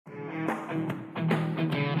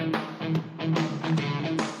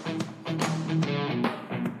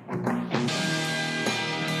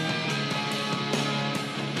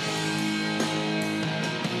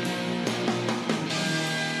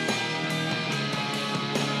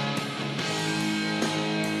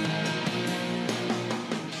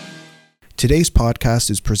Today's podcast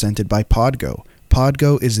is presented by Podgo.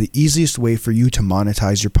 Podgo is the easiest way for you to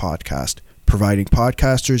monetize your podcast, providing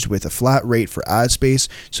podcasters with a flat rate for ad space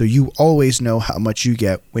so you always know how much you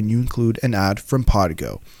get when you include an ad from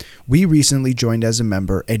Podgo. We recently joined as a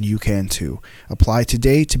member and you can too. Apply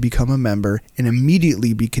today to become a member and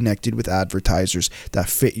immediately be connected with advertisers that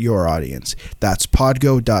fit your audience. That's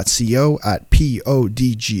podgo.co at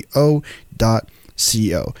podgo.co.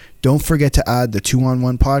 Don't forget to add the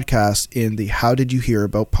 2-on-1 podcast in the How Did You Hear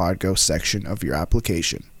About Podgo section of your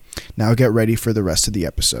application. Now get ready for the rest of the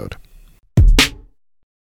episode.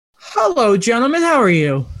 Hello, gentlemen. How are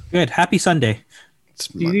you? Good. Happy Sunday.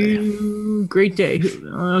 It's Monday. Great day.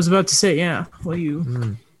 I was about to say, yeah. Well,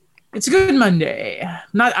 It's a good Monday.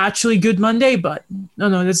 Not actually good Monday, but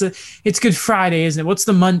no. It's Good Friday, isn't it? What's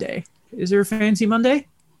the Monday? Is there a fancy Monday?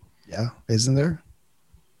 Yeah, isn't there?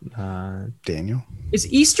 Daniel?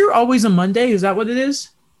 Is Easter always a Monday? Is that what it is?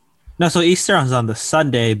 No, so Easter is on the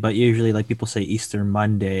Sunday, but usually like people say Easter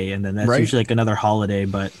Monday, and then that's usually like another holiday,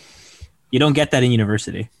 but you don't get that in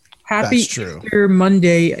university. Happy Easter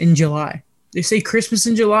Monday in July. They say Christmas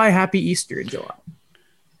in July, Happy Easter in July.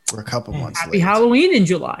 We're a couple months Happy late. Halloween in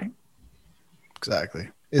July. Exactly.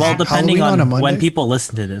 Well, depending on when people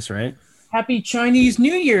listen to this, right? Happy Chinese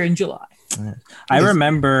New Year in July. I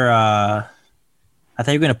remember... I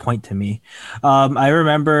thought you were going to point to me. I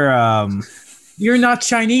remember... You're not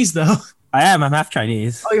Chinese, though. I am. I'm half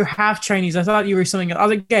Chinese. Oh, you're half Chinese. I thought you were something else. I was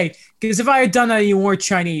like, okay, because if I had done that and you weren't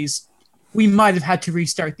Chinese, we might have had to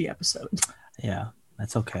restart the episode. Yeah,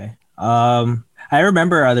 that's okay. I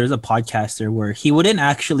remember there's a podcaster where he wouldn't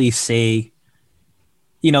actually say,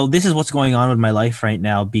 this is what's going on with my life right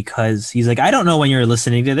now, because he's like, I don't know when you're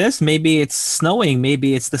listening to this. Maybe it's snowing.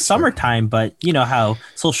 Maybe it's the summertime. But you know how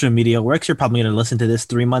social media works. You're probably going to listen to this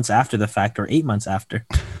 3 months after the fact or 8 months after.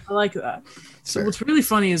 I like that. So what's really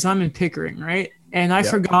funny is I'm in Pickering, right? And I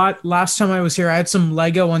forgot last time I was here, I had some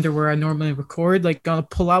Lego under where I normally record, like on a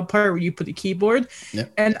pull-out part where you put the keyboard.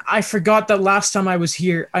 Yep. And I forgot that last time I was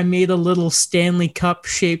here, I made a little Stanley Cup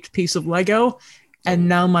shaped piece of Lego. And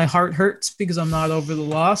now my heart hurts because I'm not over the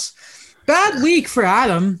loss. Bad week for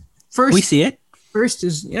Adam. First, we see it. First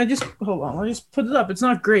is just hold on. I'll just put it up. It's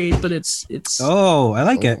not great, but it's. Oh, I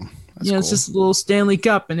like it. Cool. It's just a little Stanley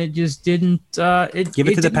Cup, and it just didn't. Give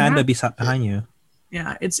it to the panda behind you.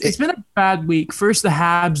 Yeah, it's been a bad week. First the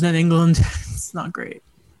Habs, then England. It's not great.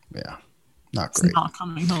 Yeah, not great. It's not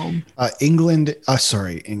coming home. England.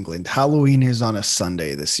 Halloween is on a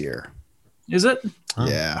Sunday this year. Is it? Oh.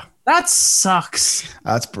 Yeah. That sucks.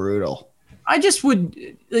 That's brutal. I just would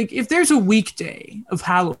if there's a weekday of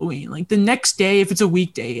Halloween, like the next day, if it's a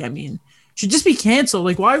weekday, should just be canceled.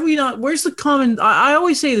 Like, why are we not? Where's the common? I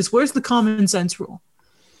always say this. Where's the common sense rule?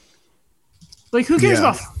 Like, who cares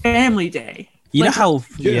about Family Day? You know how?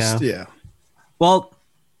 Yeah. Well,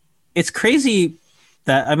 it's crazy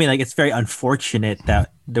that it's very unfortunate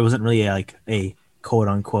that there wasn't really like a quote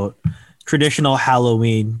unquote traditional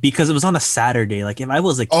Halloween because it was on a Saturday. Like if I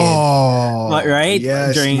was a kid, right?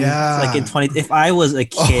 Yes, in 20, if I was a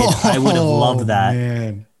kid, I would have loved that.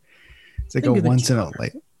 Man. It's like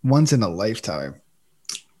once in a lifetime.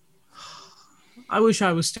 I wish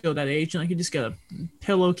I was still that age and I could just get a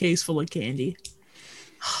pillowcase full of candy.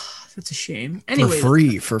 That's a shame. Anyway,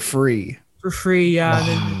 for free.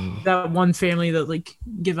 Then that one family that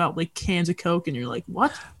give out cans of Coke and you're like,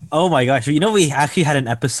 what? Oh my gosh. We actually had an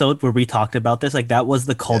episode where we talked about this. That was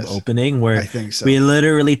the cold opening where I think so. We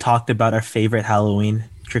literally talked about our favorite Halloween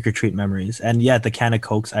trick-or-treat memories. And yeah, the can of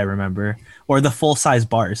Cokes I remember. Or the full-size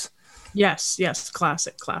bars. Yes.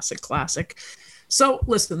 Classic. So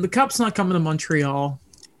listen, the Cup's not coming to Montreal.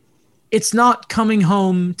 It's not coming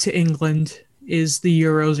home to England is the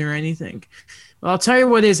Euros or anything. Well, I'll tell you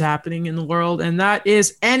what is happening in the world, and that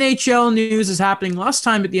is NHL news is happening. Last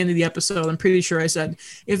time at the end of the episode, I'm pretty sure I said,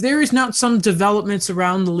 if there is not some developments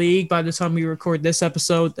around the league by the time we record this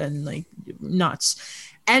episode, then nuts.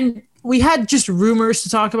 And we had just rumors to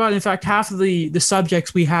talk about. In fact, half of the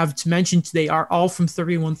subjects we have to mention today are all from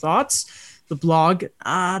 31 Thoughts, the blog.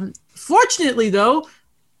 Fortunately, though,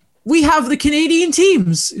 we have the Canadian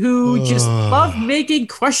teams who just love making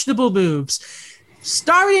questionable moves.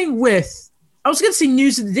 Starting with, I was going to say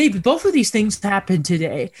news of the day, but both of these things happened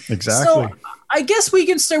today. Exactly. So I guess we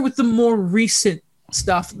can start with the more recent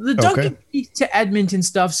stuff. The Duncan Keith to Edmonton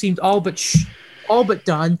stuff seemed all but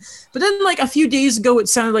done. But then a few days ago, it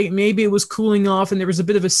sounded like maybe it was cooling off and there was a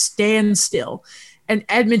bit of a standstill. And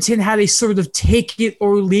Edmonton had a sort of take it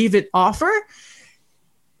or leave it offer.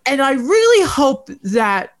 And I really hope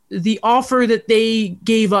that the offer that they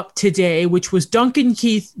gave up today, which was Duncan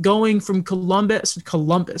Keith going from Columbus.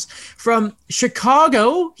 From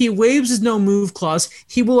Chicago, he waives his no-move clause.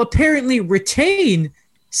 He will apparently retain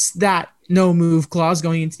that no-move clause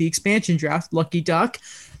going into the expansion draft. Lucky duck.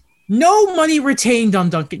 No money retained on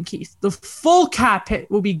Duncan Keith. The full cap hit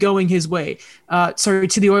will be going his way. To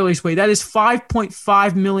the Oilers' way. That is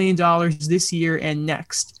 $5.5 million this year and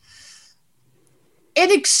next. In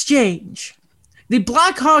exchange, the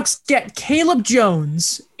Blackhawks get Caleb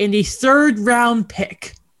Jones in a third-round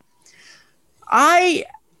pick. I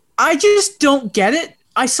just don't get it.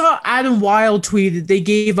 I saw Adam Wilde tweeted they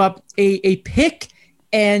gave up a pick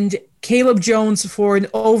and Caleb Jones for an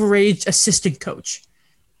overage assistant coach.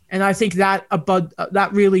 And I think that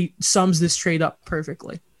really sums this trade up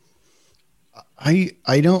perfectly.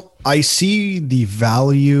 I see the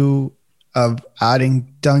value of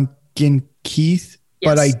adding Duncan Keith,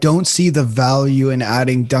 but I don't see the value in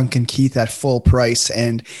adding Duncan Keith at full price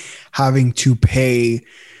and having to pay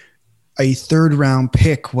a third round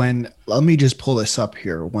pick when, let me just pull this up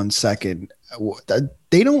here 1 second.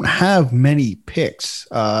 They don't have many picks.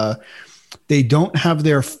 They don't have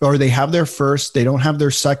they have their first. They don't have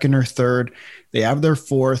their second or third. They have their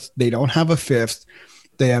fourth. They don't have a fifth.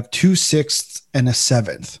 They have 2 sixths and a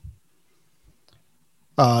seventh.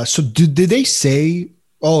 So did they say,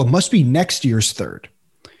 it must be next year's third.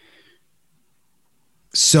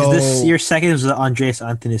 So this year's second is the Andreas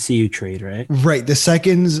Athanasiou trade, right? Right. The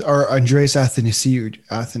seconds are Andreas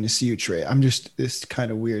Athanasiou trade. It's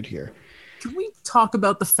kind of weird here. Can we talk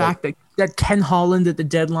about the fact that Ken Holland at the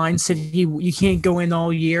deadline said you can't go in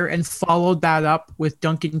all year and followed that up with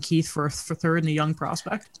Duncan Keith for third and a young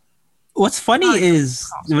prospect? What's funny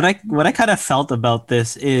is what I kind of felt about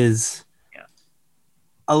this is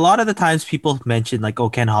a lot of the times people mention like,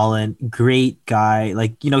 Ken Holland, great guy.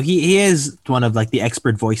 Like, he is one of like the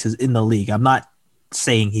expert voices in the league. I'm not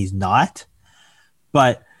saying he's not,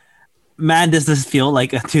 but man, does this feel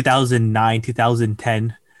like a 2009,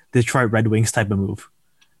 2010 Detroit Red Wings type of move.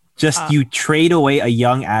 Just you trade away a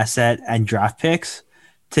young asset and draft picks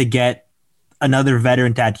to get another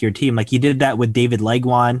veteran to add to your team. Like he did that with David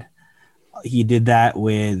Legwand. He did that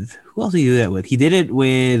with who else did he do that with? He did it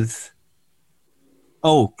with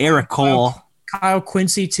Eric Cole. Kyle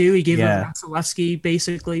Quincy too. He gave him Vasilevsky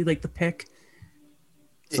basically like the pick.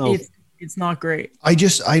 So it's not great. I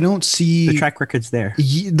don't see the track record's there.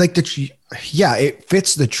 It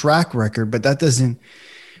fits the track record, but that doesn't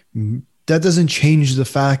change the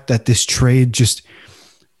fact that this trade just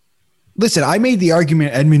listen, I made the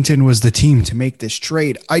argument Edmonton was the team to make this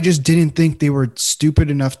trade. I just didn't think they were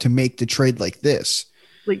stupid enough to make the trade like this.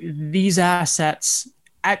 Like these assets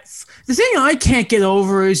the thing I can't get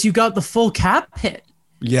over is you got the full cap hit.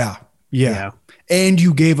 Yeah. And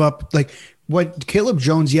you gave up like what Caleb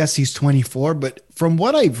Jones, yes, he's 24, but from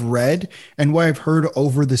what I've read and what I've heard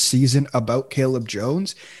over the season about Caleb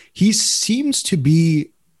Jones, he seems to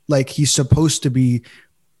be like he's supposed to be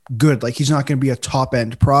good. Like he's not going to be a top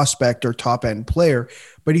end prospect or top end player,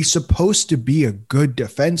 but he's supposed to be a good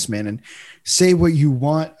defenseman. And say what you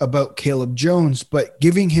want about Caleb Jones, but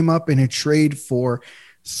giving him up in a trade for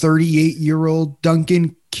 38-year-old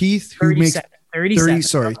Duncan Keith, who makes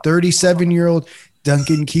 37-year-old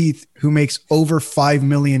Duncan Keith, who makes over $5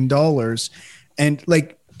 million. And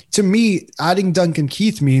like, to me, adding Duncan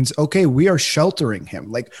Keith means, okay, we are sheltering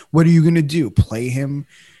him. Like, what are you going to do? Play him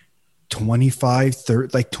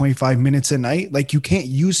 25 minutes a night? Like, you can't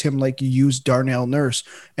use him like you use Darnell Nurse.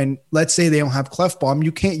 And let's say they don't have Clefbaum.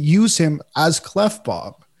 You can't use him as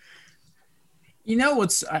Clefbaum. You know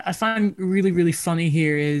what's I find really, really funny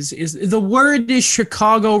here is the word is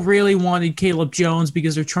Chicago really wanted Caleb Jones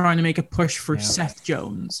because they're trying to make a push for Seth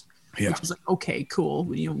Jones. Yeah. Which is like, okay, cool.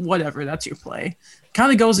 Whatever, that's your play.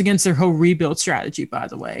 Kind of goes against their whole rebuild strategy, by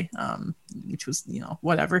the way, which was,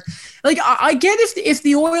 whatever. Like, I get if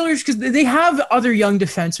the Oilers, because they have other young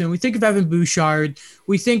defensemen. We think of Evan Bouchard.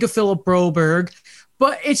 We think of Philip Broberg.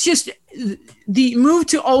 But it's just the move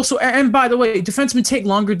to also, and by the way, defensemen take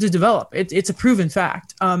longer to develop. It's a proven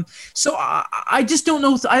fact. So I just don't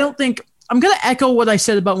know. I don't think I'm going to echo what I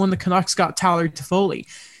said about when the Canucks got Tyler Toffoli.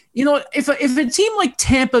 If a team like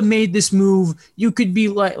Tampa made this move, you could be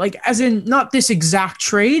like as in not this exact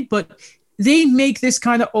trade, but they make this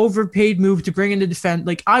kind of overpaid move to bring in the defense.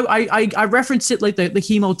 Like I referenced it like the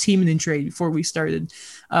Hemo Timonen trade before we started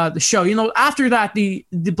the show. After that, the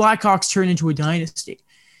Blackhawks turn into a dynasty.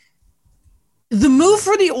 The move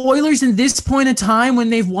for the Oilers in this point in time when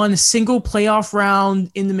they've won a single playoff round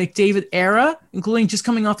in the McDavid era, including just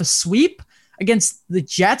coming off a sweep against the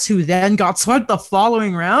Jets, who then got swept the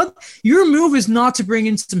following round, your move is not to bring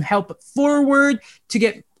in some help forward to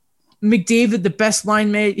get McDavid, the best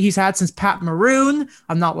line mate he's had since Pat Maroon.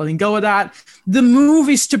 I'm not letting go of that. The move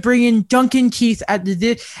is to bring in Duncan Keith at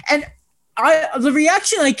and the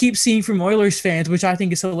reaction I keep seeing from Oilers fans, which I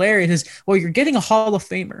think is hilarious, is, well, you're getting a Hall of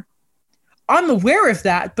Famer. I'm aware of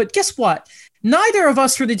that, but guess what? Neither of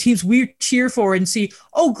us for the teams we cheer for and see,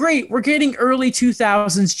 oh, great, we're getting early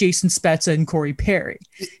 2000s Jason Spezza and Corey Perry.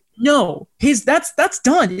 No, that's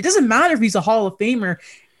done. It doesn't matter if he's a Hall of Famer.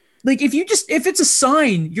 Like, if it's a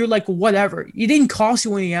sign, you're like, whatever. It didn't cost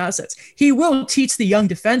you any assets. He will teach the young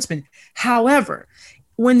defenseman. However,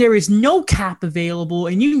 when there is no cap available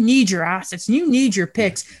and you need your assets and you need your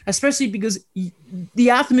picks, especially because the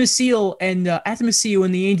Athanasiou and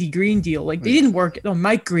the Andy Green deal, like, they didn't work. No,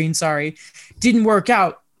 Mike Green, sorry, didn't work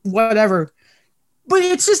out. Whatever. But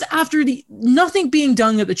it's just after nothing being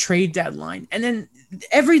done at the trade deadline, and then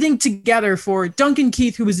everything together for Duncan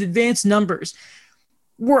Keith, who was advanced numbers,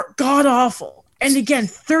 were god awful. And again,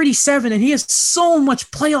 37, and he has so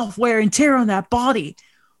much playoff wear and tear on that body.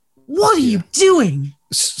 What are you doing?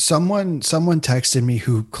 Someone texted me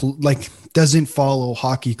who doesn't follow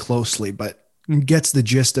hockey closely, but gets the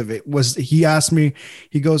gist of it. He asked me,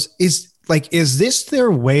 he goes, is this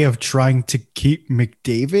their way of trying to keep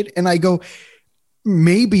McDavid? And I go,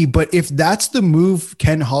 maybe, but if that's the move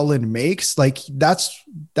Ken Holland makes, like,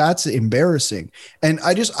 that's embarrassing. And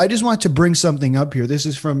I just want to bring something up here. This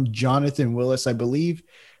is from Jonathan Willis, I believe,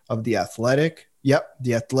 of The Athletic. Yep,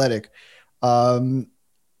 The Athletic.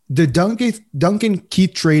 The Duncan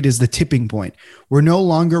Keith trade is the tipping point. We're no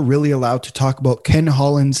longer really allowed to talk about Ken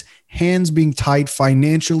Holland's hands being tied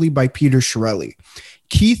financially by Peter Chiarelli.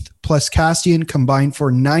 Keith plus Kassian combined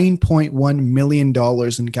for $9.1 million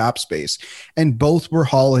in cap space, and both were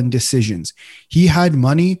Holland decisions. He had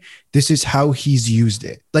money. This is how he's used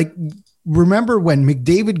it. Like, remember when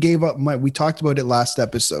McDavid gave up we talked about it last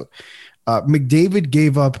episode. McDavid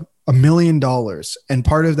gave up $1 million, and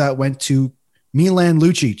part of that went to Milan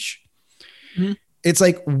Lucic. Mm-hmm. It's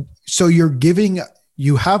like, so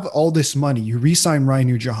you have all this money. You re-sign Ryan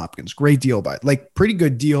Nugent-Hopkins. Great deal, pretty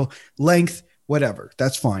good deal, length, whatever.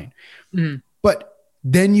 That's fine. Mm-hmm. But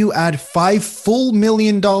then you add $5 full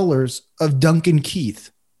million of Duncan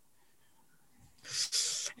Keith.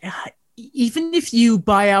 Even if you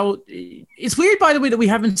buy out, it's weird, by the way, that we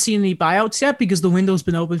haven't seen any buyouts yet because the window's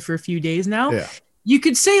been open for a few days now. Yeah. You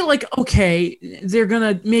could say, like, okay,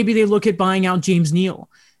 maybe they look at buying out James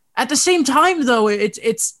Neal. At the same time, though,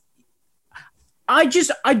 I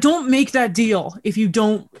don't make that deal if you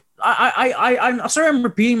don't. I'm sorry, I'm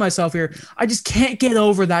repeating myself here. I just can't get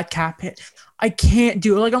over that cap hit. I can't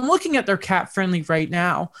do it. Like, I'm looking at their cap friendly right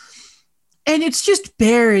now, and it's just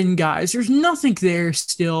barren, guys. There's nothing there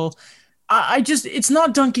still. It's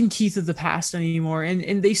not Duncan Keith of the past anymore,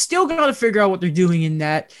 and they still got to figure out what they're doing in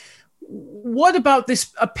net. What about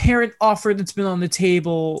this apparent offer that's been on the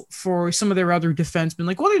table for some of their other defensemen?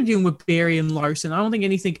 Like, what are they doing with Barry and Larson? I don't think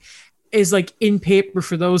anything is, like, in paper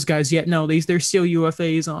for those guys yet. No, they're still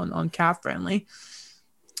UFAs on cap friendly.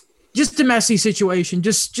 Just a messy situation,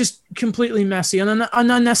 just completely messy, and an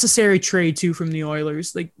unnecessary trade too from the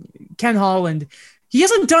Oilers. Like, Ken Holland, he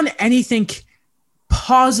hasn't done anything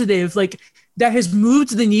positive, like, that has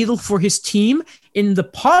moved the needle for his team in the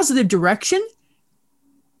positive direction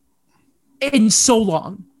in so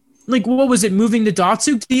long. Like, what was it? Moving the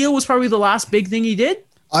Datsuk deal was probably the last big thing he did.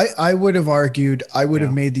 I would have argued,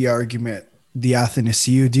 have made the argument the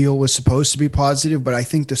Athanasiou deal was supposed to be positive, but I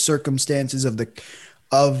think the circumstances of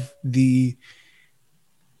the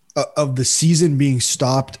season being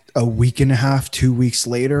stopped a week and a half, 2 weeks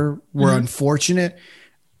later were unfortunate,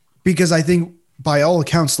 because I think by all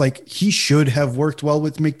accounts, like, he should have worked well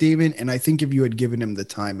with McDavid. And I think if you had given him the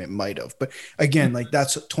time, it might have, but again, like,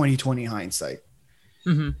 that's 2020 hindsight.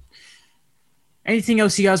 Mm-hmm. Anything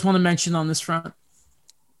else you guys want to mention on this front?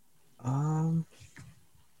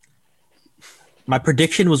 My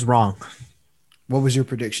prediction was wrong. What was your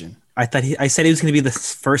prediction? I said he was going to be the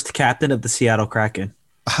first captain of the Seattle Kraken.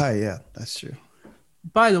 Yeah, that's true.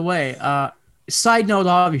 By the way, side note,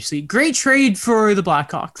 obviously, great trade for the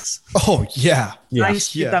Blackhawks. Oh, yeah.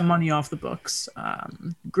 Nice to get that money off the books.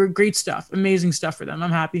 Great stuff. Amazing stuff for them.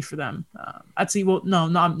 I'm happy for them.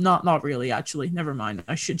 Not really, actually. Never mind.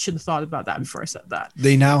 I should have thought about that before I said that.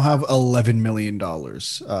 They now have $11 million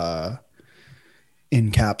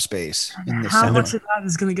in cap space. How much of that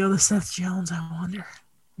is going to go to Seth Jones, I wonder?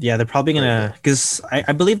 Yeah, they're probably going to, because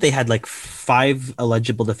I believe they had like 5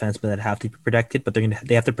 eligible defensemen that have to be protected, but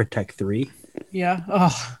they have to protect 3. Yeah.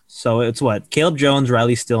 Oh. So it's what? Caleb Jones,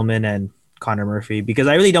 Riley Stillman, and Connor Murphy, because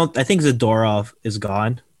I think Zadorov is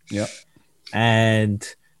gone. Yep.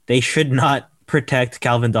 And they should not protect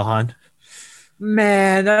Calvin DeHaan.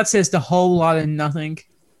 Man, that says a whole lot of nothing.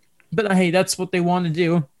 But hey, that's what they want to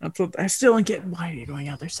do. That's what I still don't get. Why are you going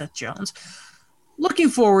out there, Seth Jones? Looking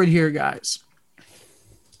forward here, guys.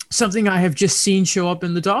 Something I have just seen show up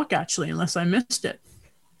in the doc, actually, unless I missed it.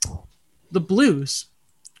 The Blues,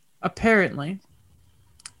 apparently,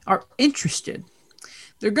 are interested.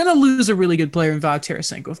 They're going to lose a really good player in Vlad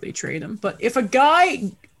Tarasenko if they trade him. But if a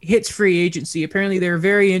guy hits free agency, apparently they're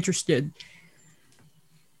very interested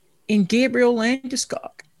in Gabriel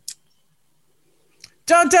Landeskog.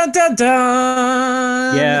 Dun, dun, dun,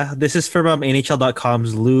 dun! Yeah, this is from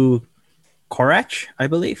NHL.com's Lou Korach, I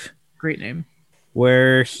believe. Great name.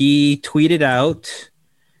 Where he tweeted out,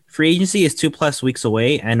 free agency is 2+ weeks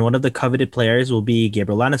away, and one of the coveted players will be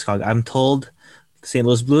Gabriel Landeskog. I'm told the St.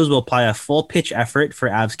 Louis Blues will apply a full pitch effort for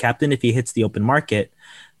Avs captain if he hits the open market.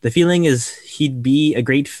 The feeling is he'd be a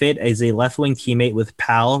great fit as a left wing teammate with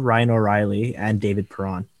Pal, Ryan O'Reilly, and David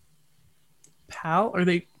Perron. Pal? Are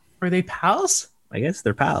they pals? I guess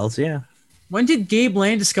they're pals, yeah. When did Gabe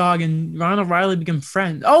Landeskog and Ryan O'Reilly become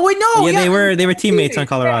friends? Oh wait, no. Yeah, they were teammates on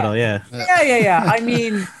Colorado, yeah. Yeah. I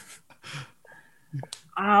mean,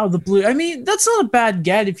 the Blue. I mean, that's not a bad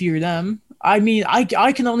get if you're them. I mean, I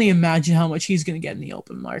can only imagine how much he's going to get in the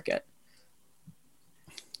open market.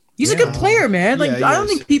 He's a good player, man. Like, I don't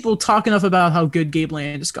think people talk enough about how good Gabe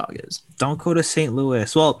Landeskog is. Don't go to St.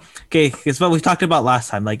 Louis. Well, okay, it's what we talked about last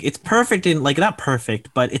time. Like, it's perfect in, like, not perfect,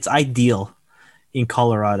 but it's ideal in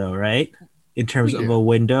Colorado, right? In terms of a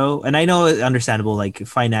window. And I know it's understandable, like,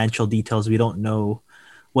 financial details, we don't know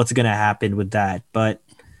what's going to happen with that. But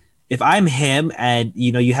if I'm him and,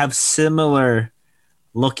 you have similar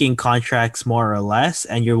looking contracts more or less,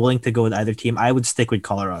 and you're willing to go with either team, I would stick with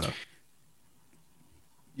Colorado.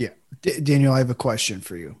 Yeah. Daniel, I have a question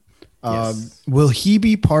for you. Yes. Will he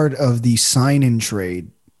be part of the sign-in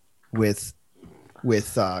trade with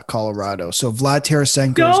Colorado? So Vlad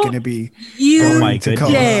Tarasenko is going to be going to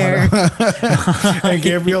Colorado. And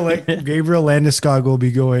Gabriel Landeskog will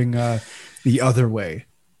be going the other way.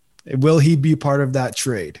 Will he be part of that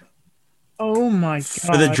trade? Oh my god!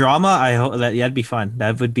 For the drama, I hope that'd be fun.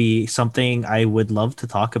 That would be something I would love to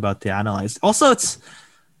talk about, to analyze. Also,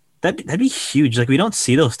 that'd be huge. Like, we don't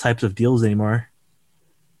see those types of deals anymore.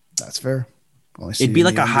 That's fair. It'd be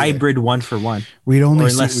like a hybrid 1-for-1. We'd only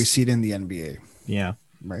see it in the NBA. Yeah.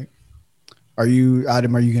 Right. Are you,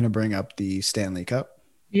 Adam? Are you going to bring up the Stanley Cup?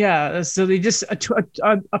 Yeah. So they just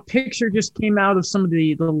a picture just came out of some of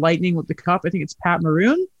the Lightning with the cup. I think it's Pat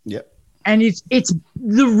Maroon. Yep. And it's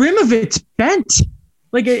the rim of it's bent,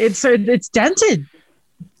 like it's dented.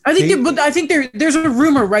 I think there's a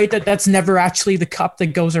rumor, right, that's never actually the cup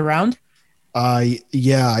that goes around.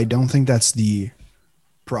 Yeah, I don't think that's the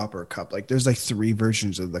proper cup. Like, there's like 3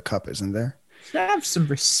 versions of the cup, isn't there? Have some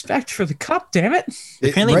respect for the cup, damn it.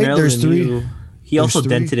 Apparently, right, there's 3. He also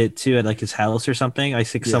dented it too at like his house or something. I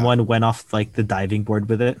think someone went off like the diving board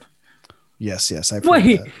with it.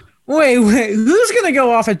 Wait, who's gonna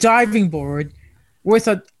go off a diving board with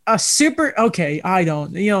a super? Okay, I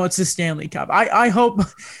don't. It's the Stanley Cup. I hope,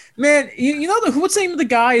 man. What's the name of the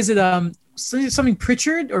guy? Is it something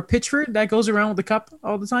Pitchford that goes around with the cup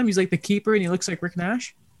all the time? He's like the keeper, and he looks like Rick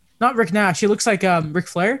Nash. Not Rick Nash. He looks like Ric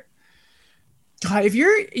Flair. God, if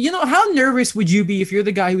you're, how nervous would you be if you're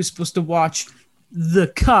the guy who's supposed to watch the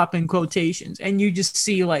cup in quotations, and you just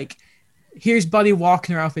see like, here's Buddy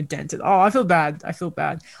walking around with dented. Oh, I feel bad.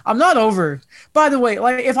 I'm not over. By the way,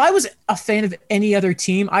 like, if I was a fan of any other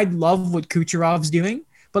team, I'd love what Kucherov's doing,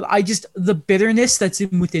 but the bitterness that's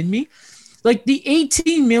within me, like the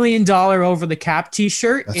 $18 million over the cap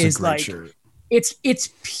t-shirt is like, shirt. It's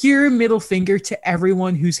pure middle finger to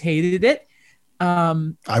everyone who's hated it.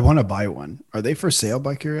 I want to buy one. Are they for sale,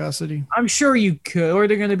 by curiosity? I'm sure you could, or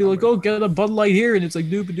they're going to be like, oh, get a Bud Light here. And it's like,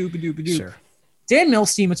 doop. Sure. Dan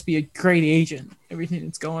Milstein must be a great agent. Everything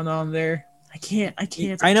that's going on there. I can't.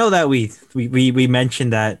 I know that we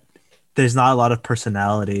mentioned that there's not a lot of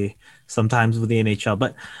personality sometimes with the NHL,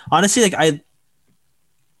 but honestly, like, I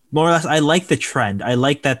more or less, I like the trend. I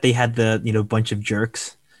like that they had the, bunch of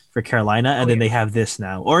jerks for Carolina, and then they have this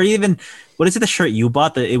now. Or even, what is it, the shirt you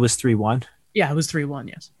bought that it was 3-1? Yeah, it was 3-1,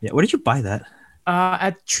 yes. Yeah, where did you buy that?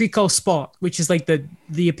 At Trico Sport, which is like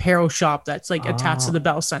the apparel shop that's like attached to the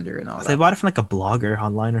Bell Center and all that. I bought it from like a blogger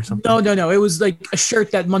online or something. No. It was like a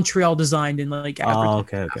shirt that Montreal designed and like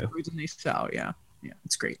okay. And they sell, yeah,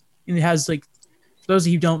 it's great. And it has, like, for those of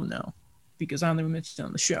you who don't know, because I only mentioned it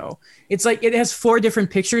on the show, it's like it has 4 different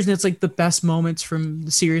pictures, and it's like the best moments from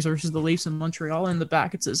the series versus the Leafs in Montreal. And in the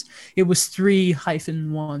back it says it was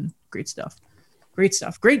 3-1. Great stuff.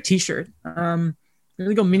 Great T-shirt. I'm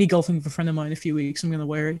gonna go mini golfing with a friend of mine in a few weeks. I'm gonna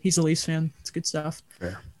wear it. He's a Leafs fan. It's good stuff.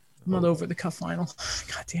 Fair. I'm not over the cup final.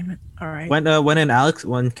 God damn it! All right.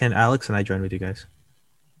 When can Alex and I join with you guys?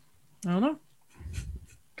 I don't know.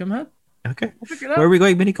 Come ahead. Okay. We'll figure it out. Where are we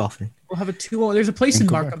going mini golfing? We'll have a 2-0. There's a place in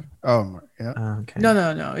Quebec. Markham. Oh, yeah. Okay.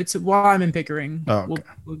 No. It's while I'm in Pickering. Oh, okay.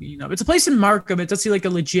 We'll get you know. It's a place in Markham. It's actually like a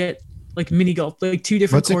legit like mini golf, like 2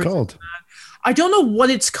 different What's it courts. called? I don't know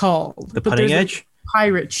what it's called. The but putting there's a edge?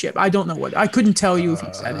 pirate ship. I don't know what. I couldn't tell you if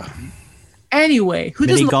you said it. Anyway, who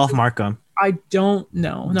Mini doesn't? golf Markham. I don't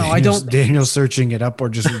know. No, I don't. Daniel's searching it up or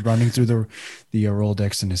just running through the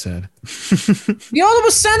Rolodex in his head. The Ottawa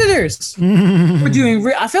Senators. We're doing.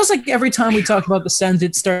 I feels like every time we talk about the Sens,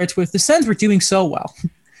 it starts with the Sens were doing so well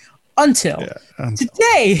until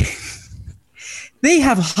today. They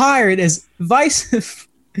have hired as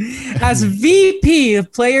VP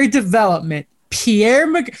of Player Development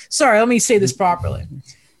Sorry, let me say this properly.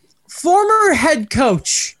 Former head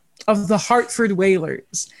coach of the Hartford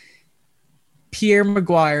Whalers, Pierre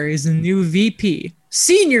Maguire, is the new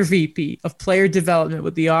senior VP of Player Development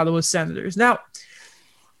with the Ottawa Senators. Now,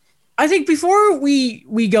 I think before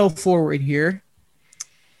we go forward here,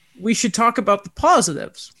 we should talk about the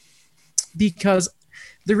positives, because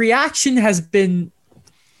the reaction has been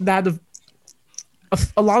that of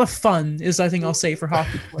a lot of fun, is I think I'll say for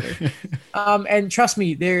hockey Twitter. And trust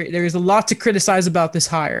me, there is a lot to criticize about this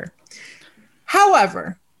hire.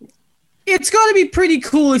 However, it's got to be pretty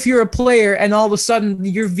cool if you're a player and all of a sudden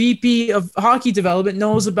your VP of hockey development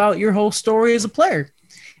knows about your whole story as a player.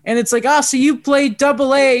 And it's like, so you played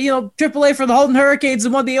AA, AAA for the Halton Hurricanes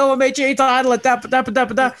and won the OMHA title at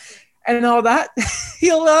that, and all that.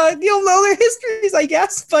 You'll know their histories, I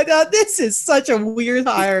guess. But this is such a weird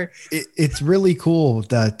hire. It's really cool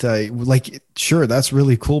that, sure, that's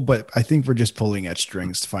really cool, but I think we're just pulling at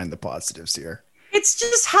strings to find the positives here. It's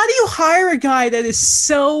just, how do you hire a guy that is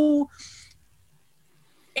so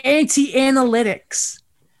anti-analytics?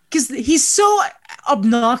 Because he's so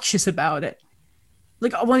obnoxious about it.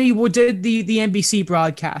 Like when he did the NBC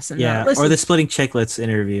broadcast. And or the Splitting Chicklets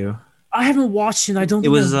interview. I haven't watched it. I don't. It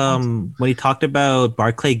was when he talked about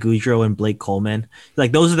Barclay Goodrow and Blake Coleman.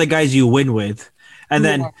 Like, those are the guys you win with, and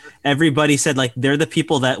then everybody said like they're the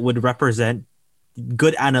people that would represent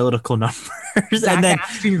good analytical numbers. And then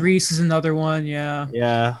Ashton Reese is another one.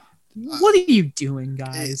 Yeah. What are you doing,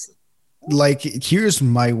 guys? Here's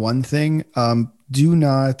my one thing. Do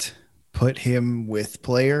not put him with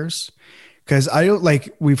players. Because I don't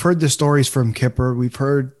we've heard the stories from Kipper. We've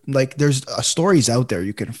heard there's stories out there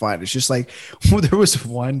you can find. It's just there was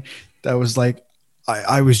one that was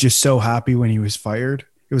I was just so happy when he was fired.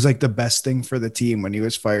 It was the best thing for the team when he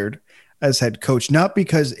was fired as head coach. Not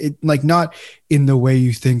because not in the way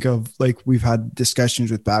you think of, we've had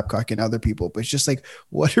discussions with Babcock and other people, but it's just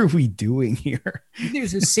what are we doing here?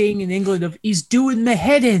 There's a saying in England of he's doing the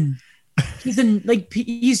head in.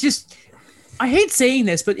 He's just. I hate saying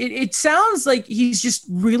this, but it sounds like he's just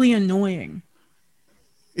really annoying.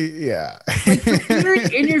 Yeah. The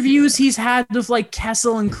weird interviews he's had with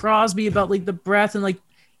Kessel and Crosby about the breath, and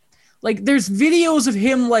there's videos of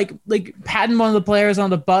him patting one of the players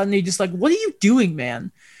on the butt, and he just what are you doing,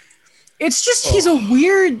 man? It's just he's a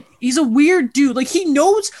weird dude. He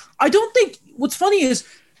knows. What's funny is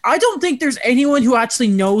I don't think there's anyone who actually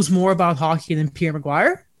knows more about hockey than Pierre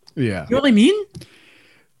Maguire. Yeah. You know what I mean?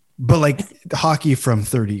 But hockey from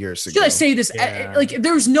 30 years ago. Should I say this? Yeah.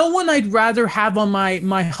 There's no one I'd rather have on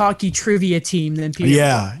my hockey trivia team than Peter.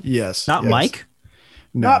 Yeah. Yes. Not yes. Mike.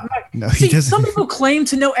 No. Not Mike. No. See, some people claim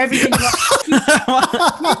to know everything.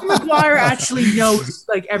 McGuire actually knows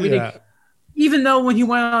everything. Yeah. Even though when he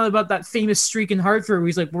went on about that famous streak in Hartford,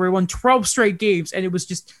 he's we won 12 straight games, and it was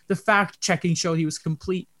just the fact checking showed he was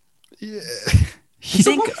complete. Yeah.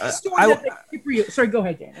 Sorry, go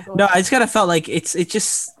ahead, Dan. No, I just kind of felt it's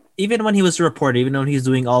just. Even when he was a reporter, even when he's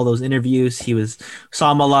doing all those interviews,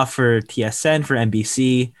 saw him a lot for TSN, for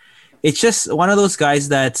NBC. It's just one of those guys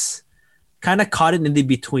that's kind of caught in the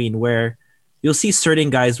between, where you'll see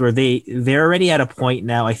certain guys where they're already at a point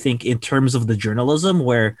now, I think, in terms of the journalism,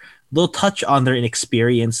 where they'll touch on their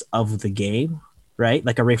inexperience of the game, right?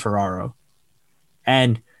 Like a Ray Ferraro.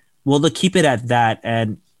 And they'll keep it at that,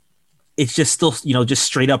 and it's just still, just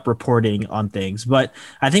straight up reporting on things. But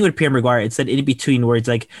I think with Pierre Maguire, it's that in between where it's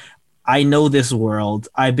I know this world.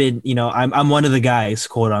 I've been, I'm one of the guys,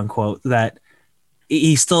 quote unquote, that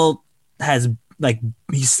he still has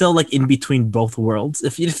he's still in between both worlds.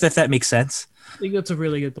 If that makes sense. I think that's a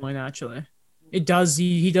really good point. Actually, it does.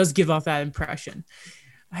 He does give off that impression.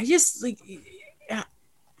 I just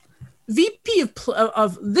VP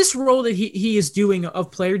of this role that he is doing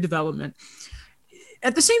of player development.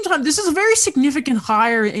 at the same time, this is a very significant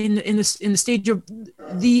hire in the stage of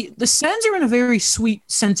the Sens are in a very sweet,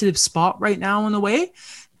 sensitive spot right now in a way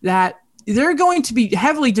that they're going to be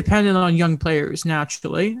heavily dependent on young players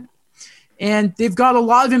naturally. And they've got a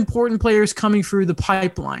lot of important players coming through the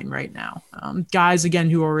pipeline right now. Guys, again,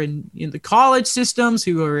 who are in the college systems,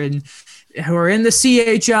 who are in the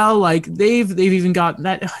CHL. Like they've even got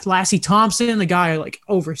that Lassie Thompson, the guy like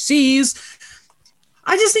overseas.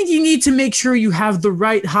 I just think you need to make sure you have the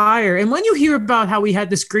right hire. And when you hear about how we had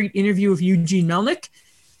this great interview with Eugene Melnyk,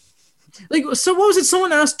 like, so what was it?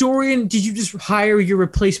 Someone asked Dorian, did you just hire your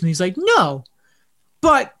replacement? He's like, no.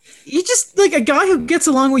 But you just like a guy who gets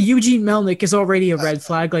along with Eugene Melnyk is already a red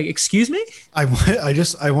flag. Like, excuse me? I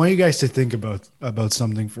want you guys to think about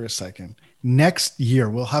something for a second. Next year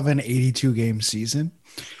we'll have an 82 game season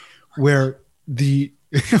where the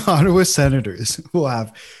Ottawa Senators will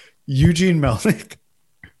have Eugene Melnyk,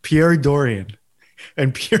 Pierre Dorian,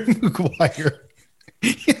 and Pierre McGuire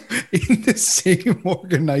in the same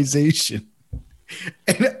organization.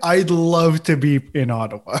 And I'd love to be in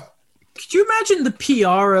Ottawa. Could you imagine the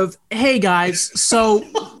PR of, hey guys, so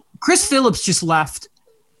Chris Phillips just left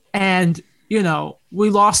and, you know, we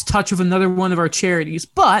lost touch with another one of our charities,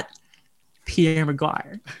 but Pierre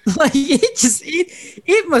McGuire. Like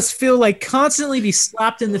it must feel like constantly be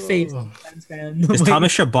slapped in the face. Does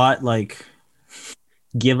Thomas Chabot like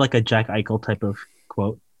give like a Jack Eichel type of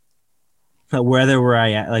quote? Wherever I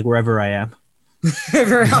am. No,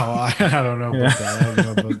 I don't know about that. I don't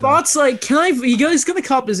know about Bot's like, you guys gonna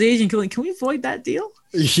cop his agent? Can we avoid that deal?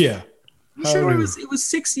 Yeah. You sure it was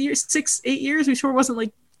 6 years, 8 years? We sure it wasn't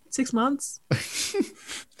like 6 months?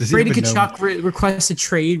 Brady Tkachuk requests a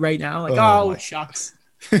trade right now. Like, shucks.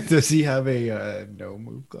 Does he have a no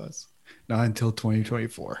move clause? Not until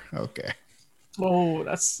 2024. Okay. Oh,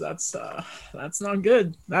 that's not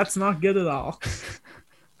good. That's not good at all.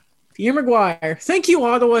 Pierre McGuire. Thank you,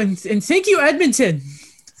 Ottawa, and thank you, Edmonton.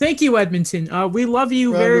 Thank you, Edmonton. We love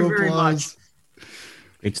you very, very much.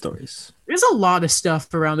 Great stories. There's a lot of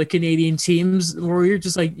stuff around the Canadian teams where you're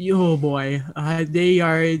just like, oh boy,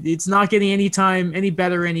 it's not getting any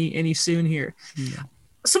better any soon here. Yeah.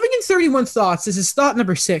 So we get 31 thoughts. This is thought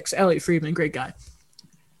number 6. Elliot Friedman, great guy.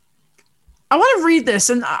 I want to read this,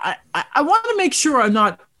 and I want to make sure I'm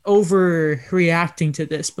not overreacting to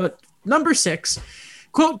this, but number 6.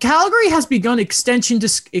 Quote, Calgary has begun extension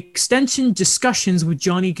discussions with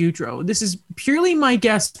Johnny Gaudreau. This is purely my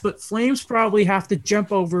guess, but Flames probably have to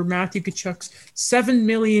jump over Matthew Tkachuk's $7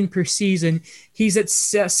 million per season. He's at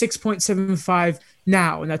 6.75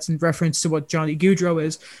 now, and that's in reference to what Johnny Gaudreau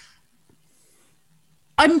is.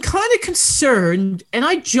 I'm kind of concerned, and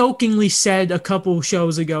I jokingly said a couple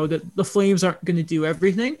shows ago that the Flames aren't going to do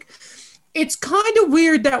everything. It's kind of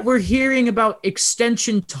weird that we're hearing about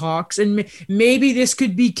extension talks, and maybe this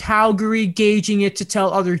could be Calgary gauging it to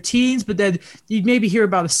tell other teams, but then you'd maybe hear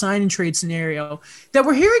about a sign and trade scenario. That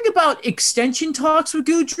we're hearing about extension talks with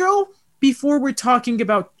Gaudreau before we're talking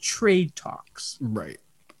about trade talks. Right.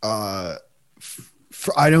 I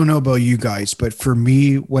don't know about you guys, but for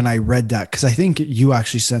me, when I read that, because I think you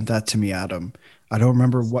actually sent that to me, Adam. I don't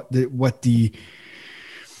remember what the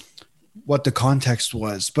context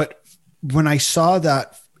was, but when I saw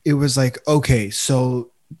that, it was like, okay,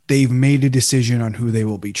 so they've made a decision on who they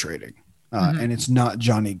will be trading. And it's not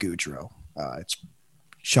Johnny Gaudreau. It's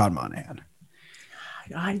Sean Monahan.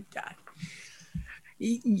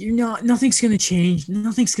 Nothing's going to change.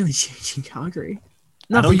 Nothing's going to change in Calgary.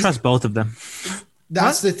 I don't trust both of them.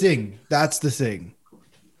 That's the thing.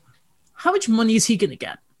 How much money is he going to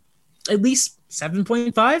get? At least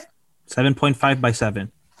 7.5? 7.5 by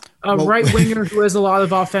 7. Right winger who has a lot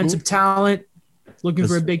of offensive talent, looking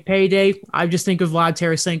for a big payday. I just think of Vlad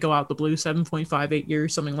Tarasenko out the blue, 7.5, 8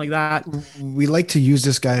 years, something like that. We like to use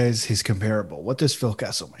this guy as his comparable. What does Phil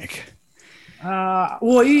Kessel make?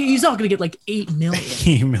 Well, he's not going to get like $8 million.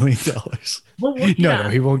 $8 million. Well, yeah. No,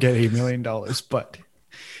 he won't get $8 million, but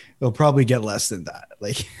he'll probably get less than that.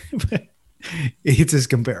 Like, it's his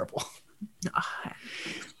comparable.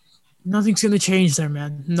 Nothing's gonna change there,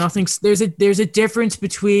 man. There's a difference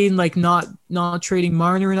between like not trading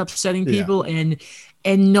Marner and upsetting people and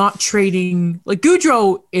not trading like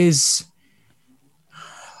Gaudreau is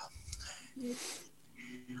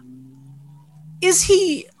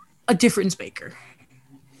he a difference maker?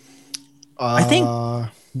 I think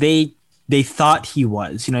they thought he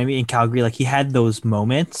was, you know what I mean, in Calgary, like he had those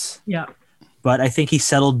moments. Yeah. But I think he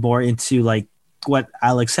settled more into like what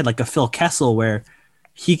Alex said, like a Phil Kessel where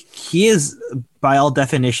he is by all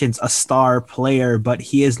definitions a star player, but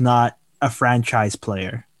he is not a franchise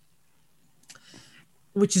player.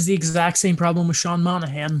 Which is the exact same problem with Sean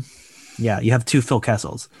Monahan. Yeah, you have two Phil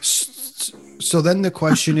Kessels. So then the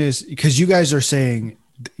question is, because you guys are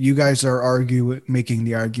making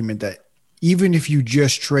the argument that even if you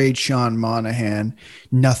just trade Sean Monahan,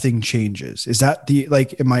 nothing changes. Is that do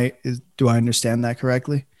I understand that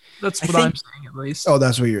correctly? That's what I'm saying, at least. Oh,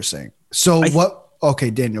 that's what you're saying. So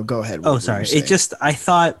okay, Daniel, go ahead. Sorry.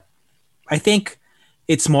 I think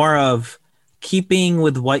it's more of keeping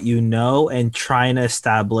with what you know and trying to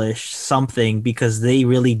establish something, because they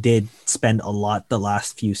really did spend a lot the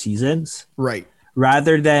last few seasons. Right.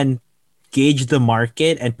 Rather than gauge the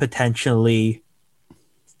market and potentially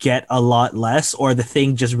get a lot less, or the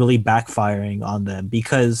thing just really backfiring on them.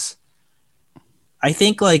 Because I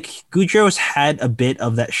think like Gaudreau's had a bit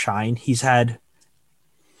of that shine.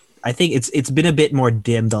 I think it's been a bit more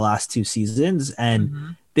dim the last two seasons,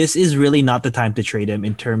 and this is really not the time to trade him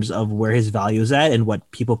in terms of where his value is at and what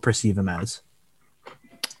people perceive him as.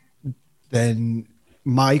 Then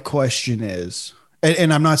my question is,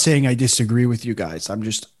 and I'm not saying I disagree with you guys. I'm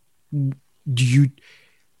just,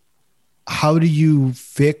 how do you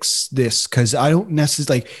fix this? Because I don't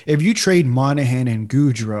necessarily if you trade Monahan and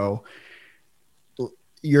Gaudreau,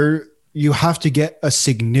 you have to get a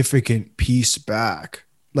significant piece back,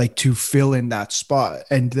 like to fill in that spot.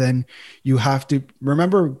 And then you have to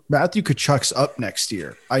remember Matthew Tkachuk's up next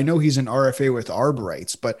year. I know he's an RFA with arb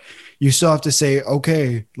rights, but you still have to say,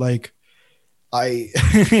 okay, like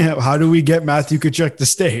how do we get Matthew Tkachuk to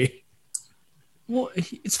stay? Well,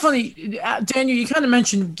 it's funny, Daniel, you kind of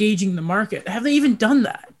mentioned gauging the market. Have they even done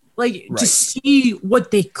that? Like, to see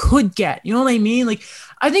what they could get. You know what I mean? Like,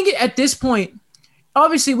 I think at this point,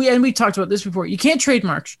 obviously, we talked about this before. You can't trade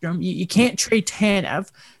Markstrom. You can't trade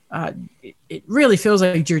Tanev. It really feels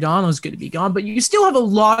like Giordano's going to be gone, but you still have a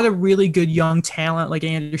lot of really good young talent like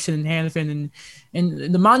Anderson and Hanifin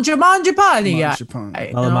and the Mangiapane guy.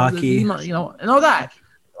 Valimaki. And all that.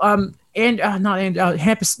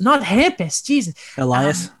 Not Hampus, Jesus.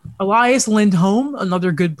 Elias Lindholm,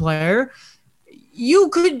 another good player. You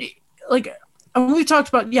could and we've talked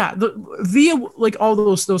about via like all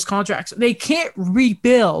those contracts, they can't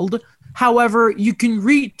rebuild. However, you can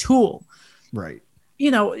retool. Right.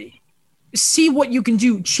 See what you can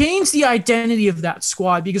do. Change the identity of that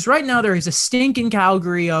squad, because right now there is a stink in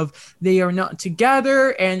Calgary of they are not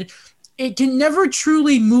together, and it can never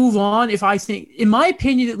truly move on. If I think, in my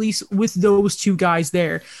opinion, at least with those two guys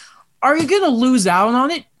there, are you going to lose out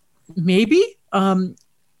on it? Maybe.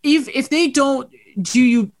 If they don't,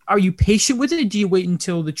 are you patient with it? Do you wait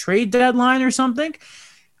until the trade deadline or something?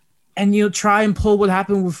 And you'll try and pull what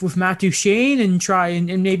happened with Matt Duchene and try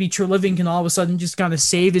and maybe Treliving can all of a sudden just kind of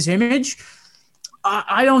save his image.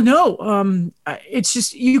 I don't know. It's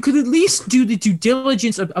just, you could at least do the due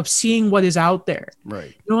diligence of seeing what is out there. Right.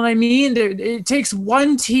 You know what I mean? It takes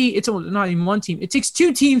one team. It's not even one team. It takes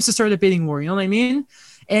two teams to start a bidding war. You know what I mean?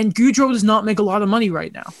 And Gaudreau does not make a lot of money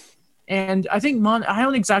right now. And I think I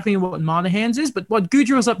don't exactly know what Monahan's is, but what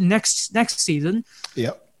Gaudreau's up next season.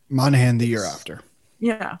 Yep. Monahan the year after.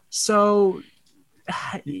 Yeah. So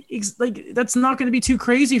that's not going to be too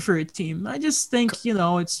crazy for a team. I just think,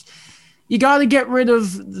 it's, you got to get rid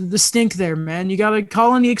of the stink there, man. You got to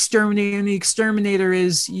call in the exterminator, and the exterminator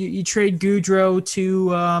is you trade Gaudreau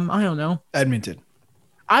to, I don't know, Edmonton.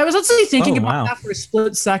 I was actually thinking about that for a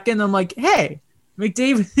split second. I'm like, hey,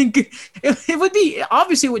 McDavid, it would be,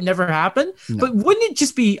 obviously it would never happen, but wouldn't it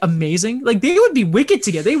just be amazing? Like, they would be wicked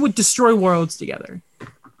together. They would destroy worlds together.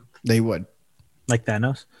 They would. Like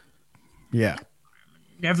Thanos? Yeah.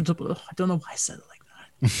 Inevitable. I don't know why I said it like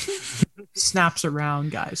that. Snaps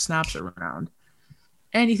around, guys. Snaps around.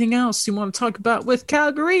 Anything else you want to talk about with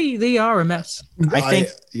Calgary? They are a mess. I think.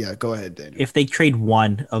 Yeah, go ahead, Daniel. If they trade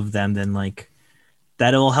one of them, then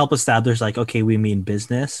that'll help establish okay, we mean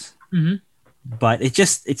business. Mm-hmm. But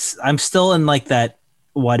I'm still in that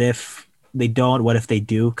what if they don't, what if they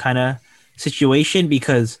do kind of situation,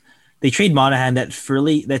 because they trade Monahan that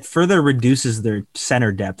further reduces their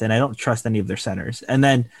center depth, and I don't trust any of their centers. And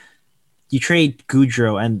then you trade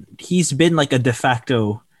Gaudreau, and he's been a de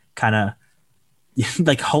facto kind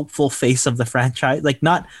of hopeful face of the franchise,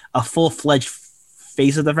 not a full-fledged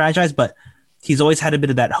face of the franchise, but he's always had a bit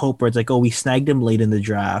of that hope where it's we snagged him late in the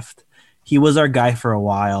draft. He was our guy for a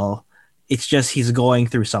while. It's just he's going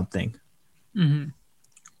through something. Mm-hmm.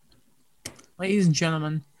 Ladies and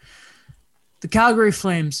gentlemen, the Calgary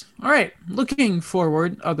Flames. All right, looking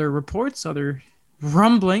forward, other reports, other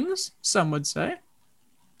rumblings, some would say.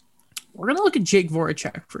 We're going to look at Jake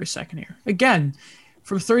Voracek for a second here. Again,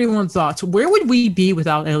 from 31 Thoughts, where would we be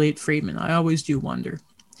without Elliot Friedman? I always do wonder.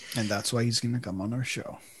 And that's why he's going to come on our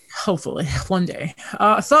show. Hopefully, one day.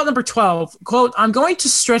 Thought number 12, quote, I'm going to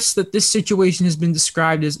stress that this situation has been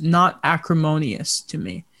described as not acrimonious to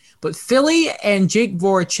me, but Philly and Jake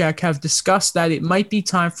Voracek have discussed that it might be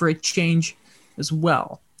time for a change as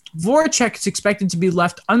well. Voracek is expected to be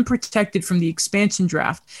left unprotected from the expansion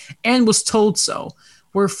draft and was told so,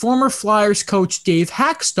 where former Flyers coach Dave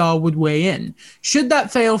Hackstall would weigh in. Should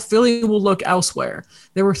that fail, Philly will look elsewhere.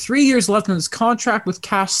 There were 3 years left on his contract with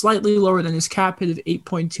cash slightly lower than his cap hit of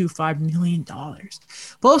 $8.25 million.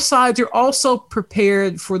 Both sides are also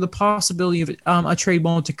prepared for the possibility of a trade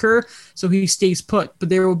won't occur, so he stays put, but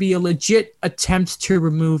there will be a legit attempt to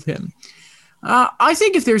remove him. I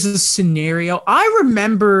think if there's a scenario, I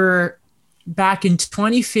remember back in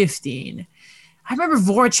 2015, I remember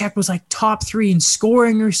Voracek was like top 3 in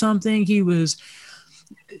scoring or something. He was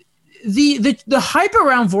the hype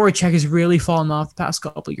around Voracek has really fallen off the past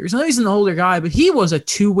couple of years. I know he's an older guy, but he was a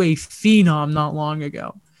two-way phenom not long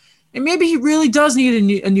ago. And maybe he really does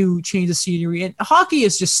need a new change of scenery. And hockey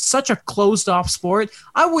is just such a closed-off sport.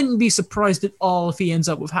 I wouldn't be surprised at all if he ends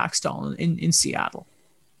up with Hackstall in Seattle.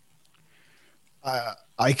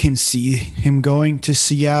 I can see him going to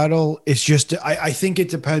Seattle. It's just I think it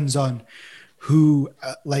depends on who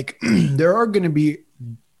there are going to be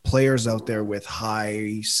players out there with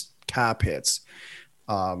high cap hits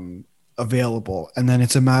available. And then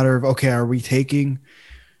it's a matter of, okay, are we taking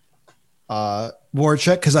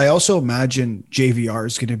Voracek? Because I also imagine JVR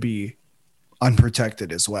is going to be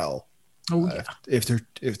unprotected as well. Oh, yeah.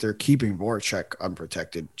 If they're keeping Voracek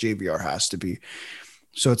unprotected, JVR has to be.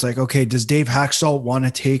 So it's like, okay, does Dave Hackstall want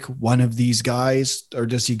to take one of these guys, or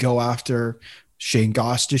does he go after Shane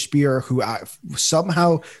Gostisbehere, who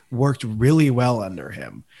somehow worked really well under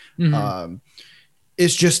him? Mm-hmm.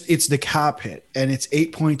 It's the cap hit, and it's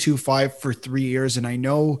 8.25 for 3 years. And I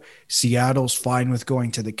know Seattle's fine with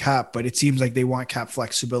going to the cap, but it seems like they want cap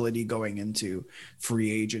flexibility going into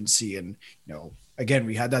free agency. And, again,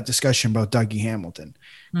 we had that discussion about Dougie Hamilton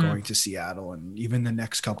going to Seattle, and even the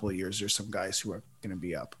next couple of years, there's some guys who are going to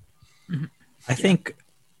be up. I think,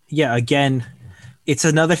 again, it's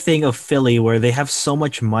another thing of Philly where they have so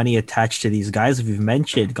much money attached to these guys. We've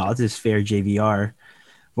mentioned Gostisbehere, JVR,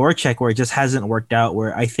 Voracek, where it just hasn't worked out,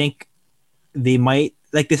 where I think they might,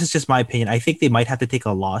 this is just my opinion, I think they might have to take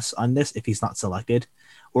a loss on this if he's not selected,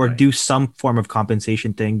 or do some form of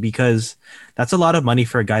compensation thing, because that's a lot of money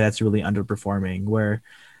for a guy that's really underperforming, where,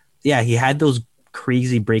 he had those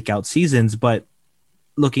crazy breakout seasons, but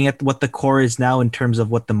looking at what the core is now in terms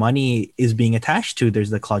of what the money is being attached to, there's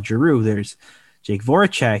the Claude Giroux, there's Jake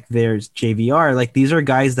Voracek, there's JVR. These are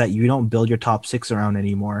guys that you don't build your top 6 around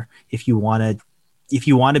anymore if you want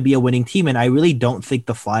to be a winning team. And I really don't think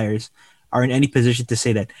the Flyers are in any position to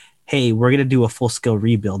say that, hey, we're going to do a full-scale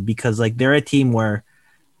rebuild, because they're a team where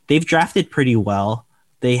they've drafted pretty well.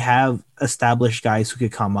 They have established guys who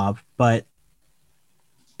could come up, but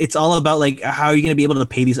it's all about how are you going to be able to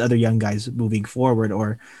pay these other young guys moving forward,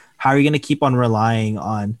 or how are you going to keep on relying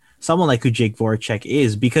on someone like who Jake Voracek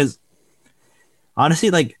is? Because honestly,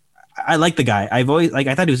 I like the guy. I've always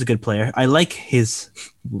I thought he was a good player. I like his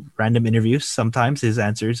random interviews. Sometimes his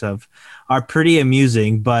answers are pretty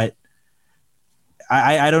amusing, but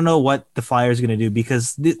I don't know what the Flyers are going to do,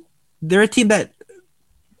 because they're a team that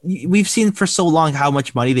we've seen for so long how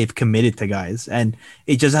much money they've committed to guys, and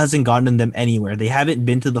it just hasn't gotten them anywhere. They haven't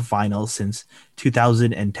been to the finals since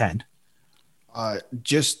 2010.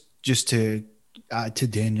 Just to add to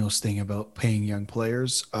Daniel's thing about paying young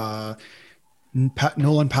players,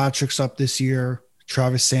 Nolan Patrick's up this year.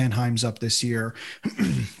 Travis Sanheim's up this year.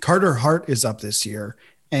 Carter Hart is up this year.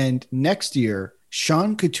 And next year,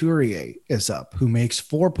 Sean Couturier is up, who makes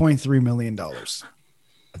 $4.3 million.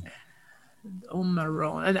 Oh my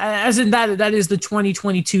God. And as in that is the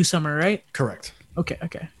 2022 summer, right? Correct.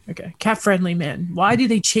 Okay. Cap friendly, man. Why do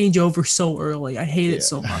they change over so early? I hate it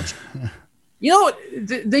so much.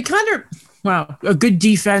 They kind of, a good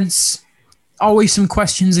defense, always some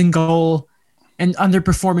questions in goal, and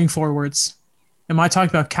underperforming forwards. Am I talking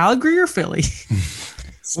about Calgary or Philly?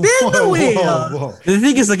 Spin the wheel. Whoa. The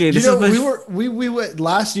thing is, we were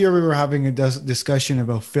last year we were having a discussion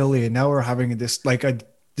about Philly, and now we're having a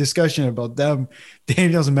discussion about them.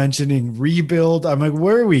 Daniel's mentioning rebuild. I'm like,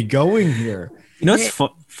 where are we going here? It's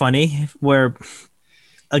funny, where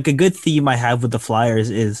a good theme I have with the Flyers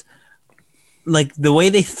is the way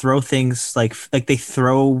they throw things, like they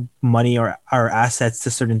throw money or assets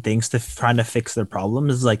to certain things to trying to fix their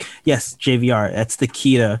problems. Is yes, JVR, that's the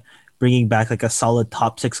key to bringing back a solid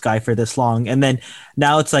top 6 guy for this long. And then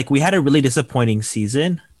now it's we had a really disappointing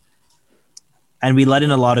season and we let in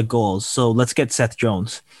a lot of goals. So let's get Seth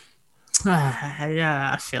Jones.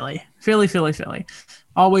 Yeah, Philly. Philly, Philly, Philly.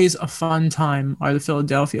 Always a fun time are the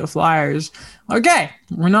Philadelphia Flyers. Okay,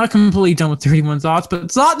 we're not completely done with 31 thoughts,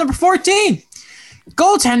 but thought number 14.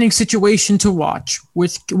 Goaltending situation to watch.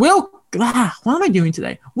 What am I doing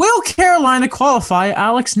today? Will Carolina qualify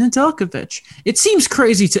Alex Nedeljkovic? It seems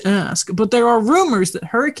crazy to ask, but there are rumors that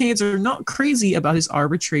Hurricanes are not crazy about his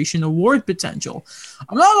arbitration award potential.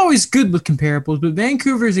 I'm not always good with comparables, but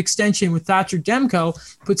Vancouver's extension with Thatcher Demko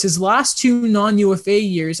puts his last two non-UFA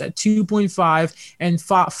years at 2.5 and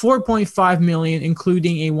 4.5 million,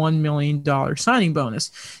 including a $1 million signing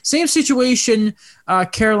bonus. Same situation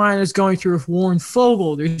Carolina is going through with Warren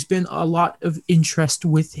Fogle. There's been a lot of interest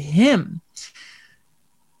with him.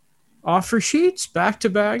 Offer sheets back to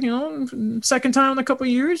back, second time in a couple of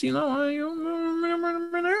years, it's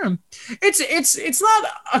not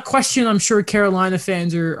a question I'm sure Carolina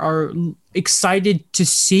fans are excited to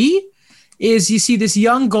see. Is you see this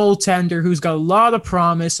young goaltender who's got a lot of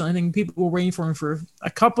promise. I think people were waiting for him for a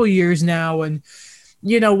couple of years now, and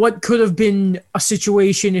what could have been a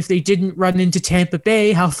situation if they didn't run into Tampa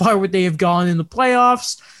Bay? How far would they have gone in the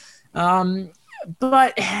playoffs?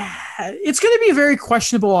 But it's going to be a very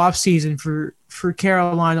questionable offseason for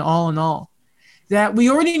Carolina all in all. That we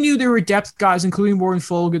already knew there were depth guys, including Warren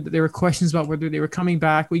Fogle, that there were questions about whether they were coming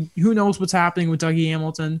back. Who knows what's happening with Dougie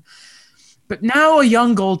Hamilton. But now a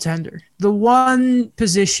young goaltender, the one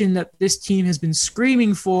position that this team has been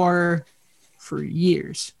screaming for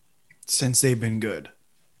years. Since they've been good.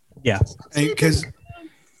 Yeah. Because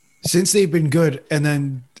since they've been good, and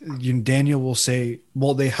then Daniel will say,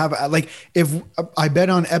 well, they have, like, if I bet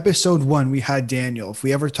on episode 1 we had Daniel, if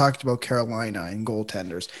we ever talked about Carolina and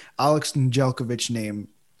goaltenders, Alex Nedeljkovic name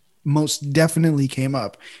most definitely came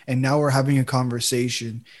up, and now we're having a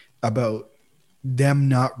conversation about them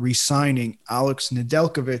not re-signing Alex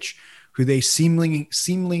Nedeljkovic, who they seemingly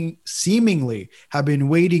have been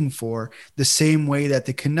waiting for, the same way that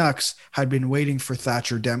the Canucks had been waiting for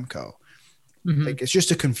Thatcher Demko. Mm-hmm. Like, it's just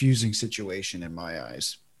a confusing situation in my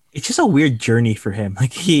eyes. It's just a weird journey for him.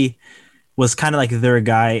 Like, he was kind of like their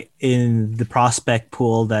guy in the prospect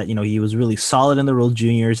pool that, he was really solid in the World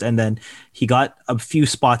Juniors, and then he got a few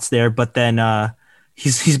spots there, but then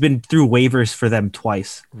he's been through waivers for them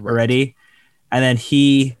twice already. And then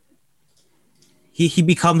he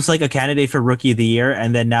becomes like a candidate for Rookie of the Year,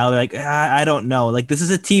 and then now they're like, I don't know. Like, this is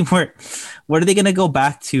a team where what are they going to go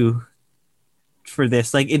back to for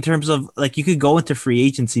this? Like, in terms of, like, you could go into free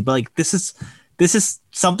agency, but like this is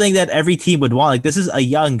something that every team would want. Like, this is a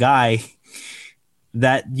young guy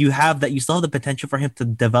that you still have the potential for him to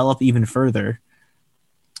develop even further.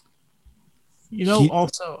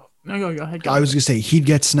 Also, no, go ahead. I was going to say he'd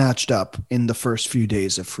get snatched up in the first few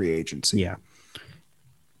days of free agency. Yeah.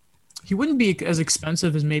 He wouldn't be as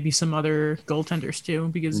expensive as maybe some other goaltenders too,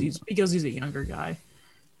 because he's a younger guy.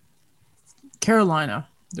 Carolina,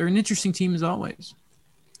 they're an interesting team as always.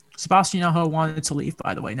 Sebastian Aho wanted to leave,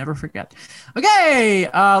 by the way. Never forget. Okay,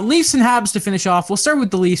 Leafs and Habs to finish off. We'll start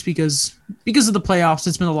with the Leafs because of the playoffs.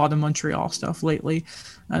 It's been a lot of Montreal stuff lately.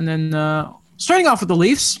 And then starting off with the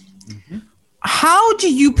Leafs, how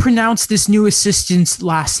do you pronounce this new assistant's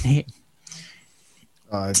last name?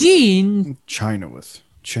 Dean Chenoweth.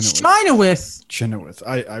 I'm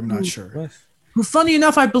not sure. Who, funny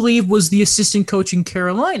enough, I believe was the assistant coach in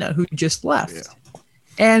Carolina who just left. Yeah.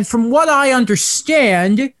 And from what I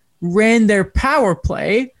understand, ran their power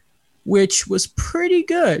play, which was pretty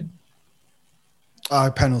good.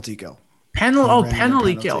 Penalty kill.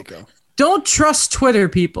 Penalty kill. Don't trust Twitter,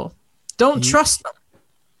 people. Don't trust them.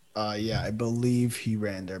 Yeah, I believe he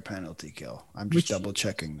ran their penalty kill. I'm just double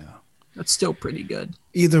checking now. That's still pretty good.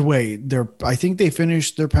 Either way, I think they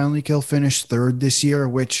finished their penalty kill third this year,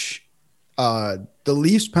 which the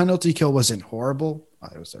Leafs penalty kill wasn't horrible.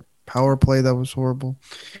 It was their power play that was horrible.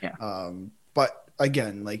 Yeah. But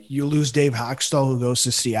again, like, you lose Dave Haxtell, who goes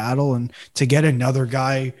to Seattle, and to get another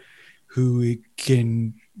guy who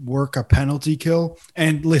can work a penalty kill.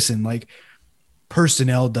 And listen, like,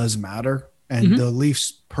 personnel does matter, and the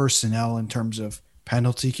Leafs personnel in terms of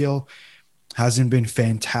penalty kill hasn't been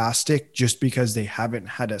fantastic just because they haven't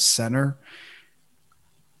had a center.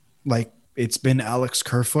 Like, it's been Alex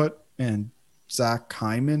Kerfoot and Zach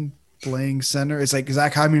Hyman playing center. It's like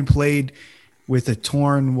Zach Hyman played with a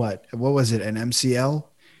torn, what was it, an MCL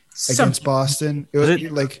against Boston? It was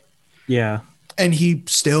like, yeah. And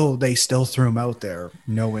they still threw him out there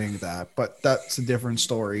knowing that, but that's a different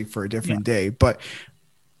story for a different day. But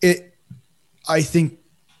I think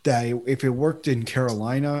that if it worked in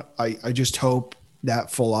Carolina, I just hope that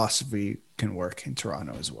philosophy can work in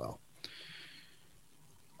Toronto as well.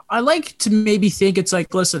 I like to maybe think it's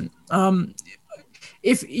like, listen,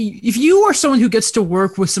 if you are someone who gets to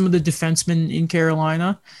work with some of the defensemen in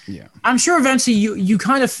Carolina, Yeah. I'm sure eventually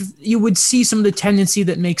you would see some of the tendency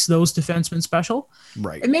that makes those defensemen special,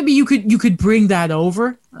 Right. and maybe you could bring that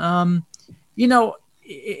over. You know,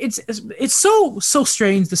 it's so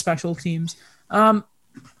strange, the special teams.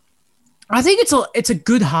 I think it's a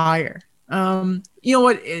good hire. You know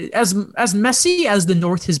what? As messy as the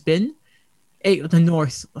North has been, the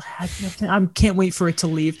North, I can't wait for it to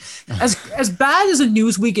leave. As bad as a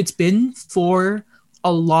news week it's been for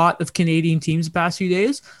a lot of Canadian teams the past few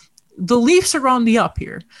days, the Leafs are on the up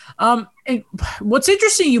here. And what's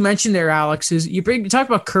interesting, you mentioned there, Alex, is you talk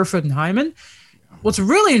about Kerfoot and Hyman. What's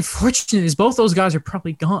really unfortunate is both those guys are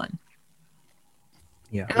probably gone.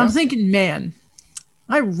 Yeah. And I'm thinking, man,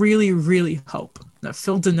 I really, really hope that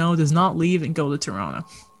Phil Deneau does not leave and go to Toronto.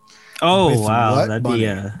 Oh, With wow. what That'd money?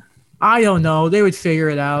 be I don't know. They would figure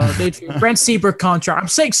it out. Brent Seabrook contract. I'm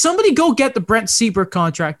saying somebody go get the Brent Seabrook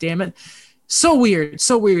contract, damn it. So weird.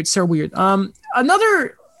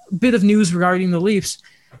 Another bit of news regarding the Leafs.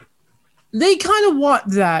 They kind of want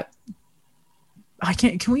that. We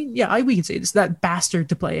can say this, that bastard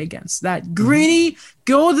to play against. That gritty,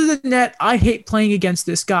 go to the net, I hate playing against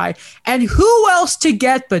this guy. And who else to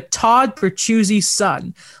get but Todd Bertuzzi's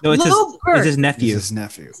son? No, it's his nephew. His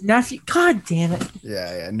nephew. Nephew. God damn it.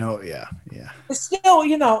 Yeah. No. Yeah. Still,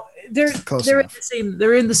 you know, they're enough.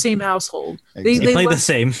 they're in the same household. Exactly. They play the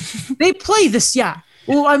same. They play this, yeah.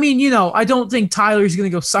 Well, I mean, you know, I don't think Tyler's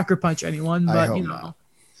gonna go sucker punch anyone, I but hope you know.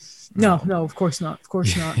 not. No, of course not. Of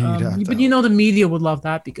course not. You'd have to But you know, the media would love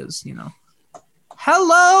that because, you know.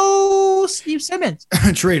 Hello, Steve Simmons.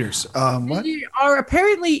 Traders. What? We are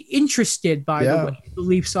apparently interested, by Yeah. the way, the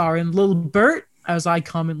Leafs are in Little Bert, as I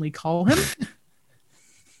commonly call him.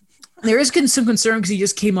 There is some concern because he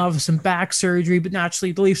just came off of some back surgery, but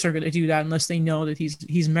naturally the Leafs are going to do that unless they know that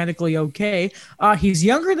he's medically okay. He's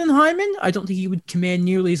younger than Hyman. I don't think he would command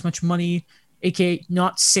nearly as much money, aka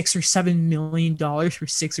not $6 or $7 million for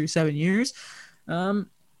 6 or 7 years.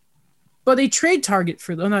 But a trade target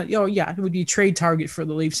for them. It would be a trade target for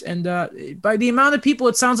the Leafs. And by the amount of people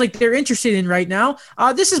it sounds like they're interested in right now,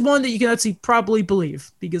 this is one that you can actually probably believe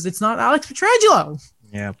because it's not Alex Pietrangelo.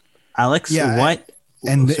 Yeah. Alex, Yeah, what?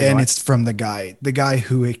 And So what? it's from the guy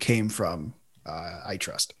who it came from. I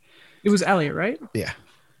trust. It was Elliott, right? Yeah.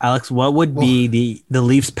 Alex, what would be the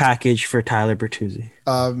Leafs package for Tyler Bertuzzi?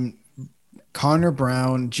 Connor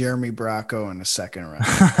Brown, Jeremy Bracco, and a second round.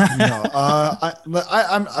 No,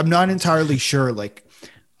 I'm not entirely sure. Like,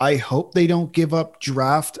 I hope they don't give up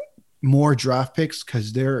more draft picks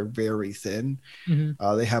because they're very thin.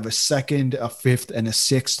 Mm-hmm. They have a second, a fifth, and a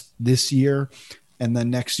sixth this year, and then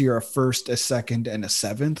next year a first, a second, and a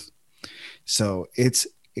seventh. So it's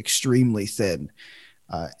extremely thin,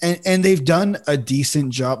 and they've done a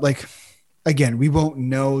decent job. Like, again, we won't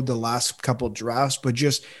know the last couple drafts, but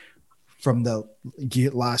just from the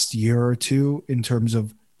last year or two in terms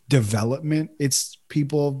of development,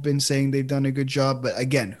 people have been saying they've done a good job, but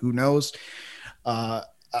again, who knows?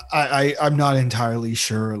 I'm not entirely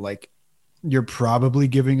sure. Like, you're probably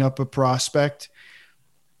giving up a prospect.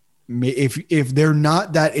 If they're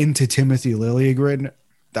not that into Timothy Liljegren,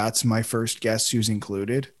 that's my first guess who's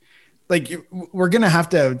included. Like, we're going to have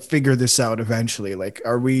to figure this out eventually. Like,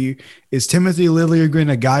 is Timothy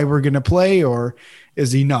Liljegren a guy we're going to play, or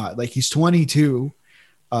is he not? Like, he's 22.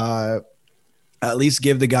 At least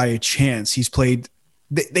give the guy a chance. He's played.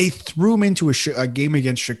 They threw him into a game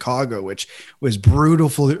against Chicago, which was brutal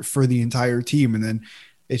for the entire team. And then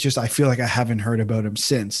it's just, I feel like I haven't heard about him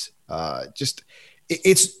since.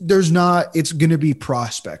 It's going to be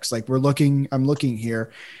prospects. Like, I'm looking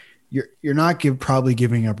here. You're not probably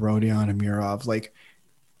giving up Rodion Amirov. Like,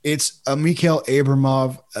 it's a Mikhail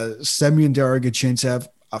Abramov, a Semyon Daragachintsev,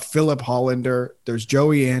 a Philip Hollander. There's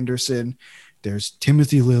Joey Anderson. There's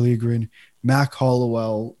Timothy Liljegren, Mac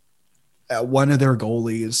Hollowell, one of their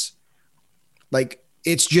goalies. Like,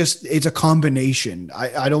 it's a combination.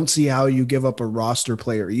 I don't see how you give up a roster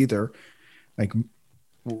player either. Like,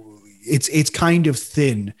 it's kind of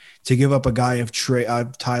thin to give up a guy of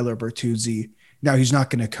Tyler Bertuzzi. Now, he's not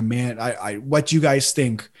going to command. What do you guys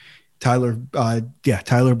think Tyler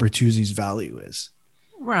Bertuzzi's value is?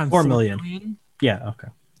 Around $4 million. Yeah. Okay.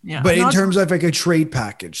 Yeah. But in terms of like a trade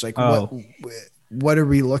package, like what are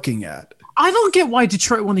we looking at? I don't get why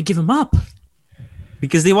Detroit want to give him up.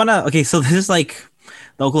 Because they want to. Okay, so this is like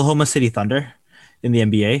the Oklahoma City Thunder in the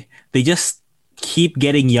NBA. They just keep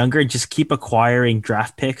getting younger, just keep acquiring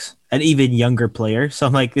draft picks and even younger players. So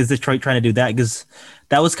I'm like, is Detroit trying to do that? Because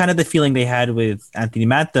that was kind of the feeling they had with Anthony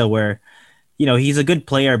Mantha, where, you know, he's a good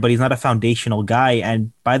player, but he's not a foundational guy.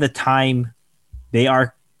 And by the time they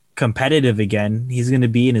are competitive again. He's going to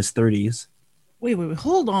be in his 30s. Wait,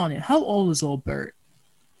 hold on. How old is Lil Bert?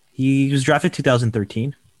 He was drafted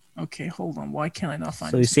 2013. Okay, hold on. Why can't I not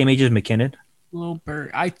find So he's same age as McKinnon. Lil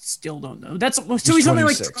Bert? I still don't know. So he's only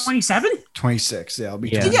like 26. 27? 26. Yeah, I'll be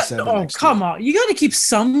Yeah. 27. Oh, next come year. on. You got to keep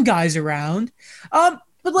some guys around. But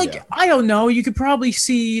like, Yeah. I don't know. You could probably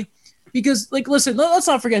see, because like, listen, let's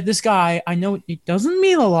not forget this guy. I know it doesn't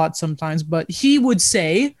mean a lot sometimes, but he would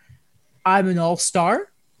say, I'm an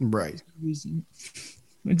all-star. Right.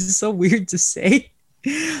 It's so weird to say.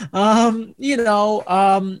 I'm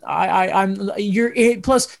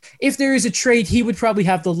plus if there is a trade, he would probably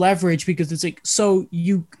have the leverage because it's like, so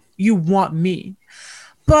you want me.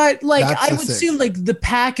 But like, That's I the would thing. assume like the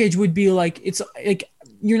package would be like, it's like,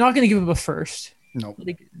 you're not going to give up a first. No.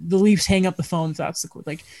 Like the Leafs hang up the phones. That's the quote.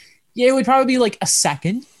 Like, yeah, it would probably be like a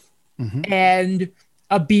second and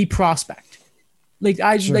a B prospect. Like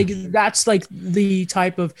that's like the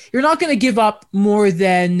type of, you're not going to give up more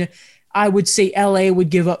than I would say LA would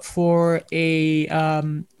give up for a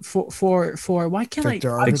for why can't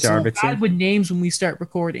Victor I'm so Arvidsson. bad with names when we start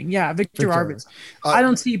recording. Yeah, Victor Arvidsson. I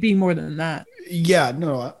don't see it being more than that. Yeah,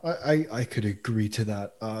 no, I could agree to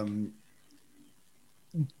that.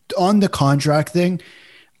 On the contract thing,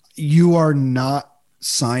 you are not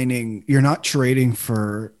signing, you're not trading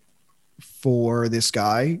for this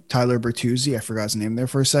guy, Tyler Bertuzzi, I forgot his name there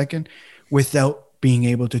for a second, without being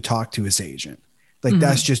able to talk to his agent. Like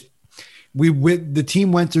that's just, the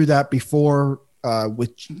team went through that before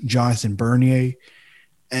with Jonathan Bernier.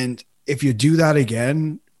 And if you do that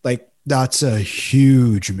again, like that's a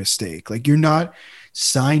huge mistake. Like you're not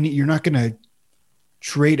going to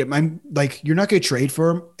trade him. You're not going to trade for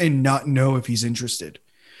him and not know if he's interested.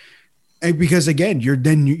 And because again,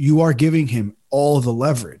 you are giving him all the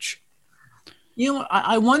leverage. You know,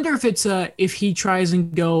 I wonder if it's if he tries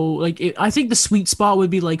and go like I think the sweet spot would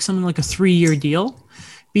be like something like a 3-year deal,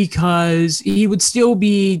 because he would still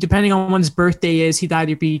be, depending on when his birthday is, he'd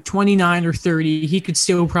either be 29 or 30. He could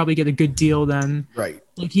still probably get a good deal then. Right.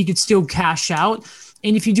 Like he could still cash out.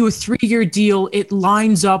 And if you do a 3-year deal, it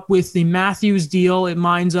lines up with the Matthews deal. It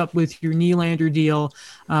lines up with your Nylander deal.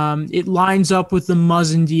 It lines up with the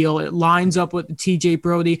Muzzin deal. It lines up with the TJ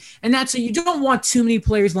Brody. And that's you don't want too many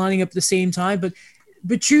players lining up at the same time. But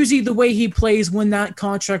Bertuzzi, the way he plays when that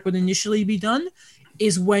contract would initially be done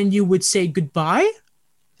is when you would say goodbye.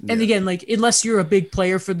 Yeah. And again, like unless you're a big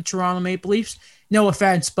player for the Toronto Maple Leafs, no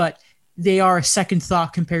offense, but they are a second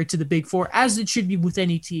thought compared to the big four, as it should be with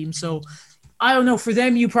any team. So I don't know. For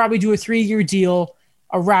them, you probably do a 3-year deal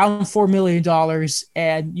around $4 million,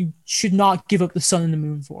 and you should not give up the sun and the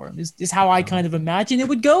moon for him. Is how I kind of imagine it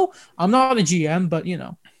would go. I'm not a GM, but you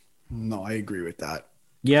know. No, I agree with that.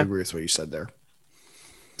 Yeah, I agree with what you said there.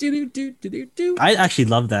 I actually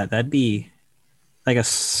love that. That'd be like a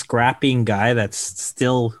scrapping guy that's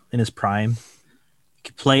still in his prime.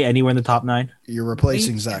 Could play anywhere in the top 9. You're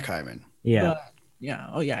replacing Zach Hyman. Yeah.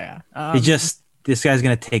 Yeah. Oh yeah. It's just this guy's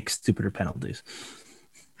gonna take stupider penalties.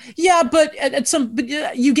 Yeah, but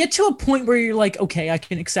you get to a point where you're like, okay, I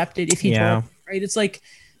can accept it if he does, right? It's like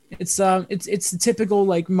it's the typical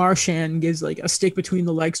like Marchand gives like a stick between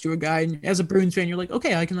the legs to a guy, and as a Bruins fan, you're like,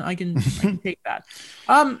 okay, I can take that.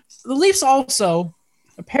 The Leafs also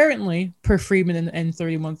apparently, per Friedman and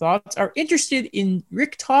 31 Thoughts, are interested in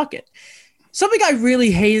Rick Tocchet. Something I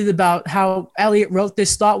really hated about how Elliott wrote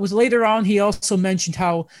this thought was later on he also mentioned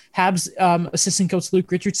how Habs assistant coach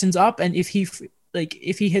Luke Richardson's up, and if he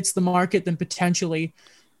hits the market, then potentially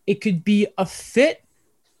it could be a fit.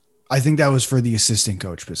 I think that was for the assistant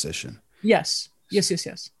coach position. Yes.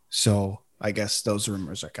 So I guess those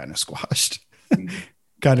rumors are kind of squashed,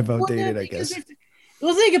 kind of outdated, I guess.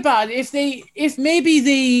 Well, think about it. We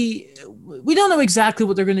don't know exactly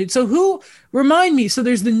what they're going to do. So remind me, so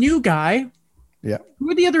there's the new guy. Yeah. Who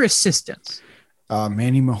are the other assistants?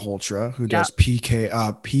 Manny Malhotra, who does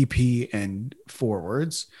PP and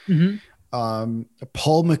forwards. Mm-hmm.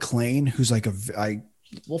 Paul McLean, who's like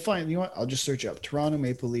we'll find, you know what? I'll just search up Toronto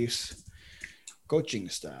Maple Leafs coaching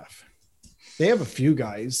staff. They have a few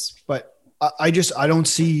guys, but I don't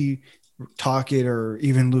see Tocchet or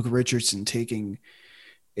even Luke Richardson taking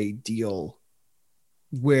a deal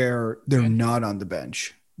where they're not on the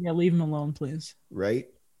bench. Yeah, leave him alone, please. Right?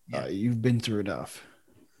 Yeah. You've been through enough.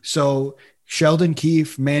 So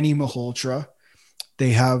Keefe, Manny Malhotra.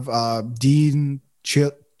 They have Dean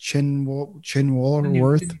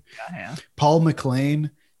Chinwalworth, Paul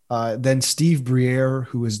McLean, then Steve Briere,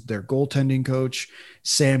 who is their goaltending coach,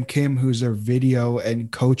 Sam Kim, who's their video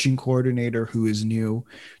and coaching coordinator, who is new,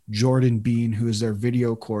 Jordan Bean, who is their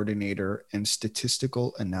video coordinator and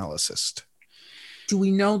statistical analyst. do we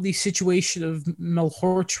know the situation of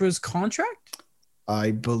Malhotra's contract?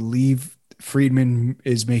 I believe Friedman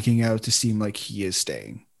is making out to seem like he is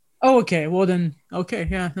staying. Oh, okay. Well then, okay,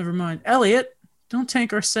 yeah, never mind. Elliot, don't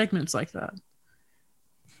tank our segments like that.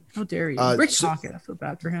 How dare you? Rick Tocchet, I feel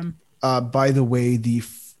bad for him. By the way, the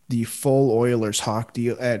full Oilers Hawks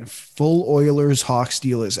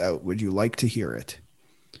deal is out. Would you like to hear it?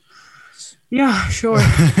 Yeah, sure.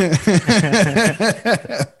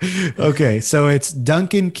 Okay, so it's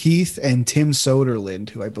Duncan Keith and Tim Soderlund,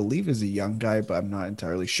 who I believe is a young guy, but I'm not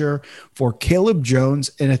entirely sure, for Caleb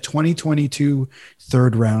Jones and a 2022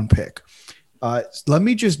 third-round pick. Let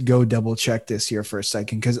me just go double-check this here for a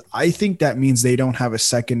second, because I think that means they don't have a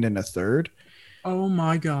second and a third. Oh,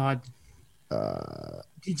 my God.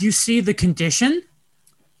 Did you see the condition?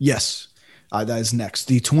 Yes. That is next.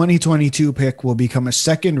 The 2022 pick will become a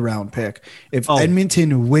second-round pick if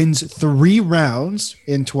Edmonton wins 3 rounds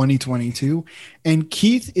in 2022, and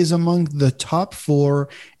Keith is among the top 4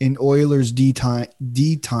 in Oilers D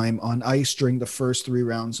time on ice during the first 3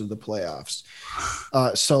 rounds of the playoffs.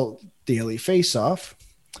 So daily face-off,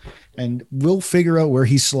 and we'll figure out where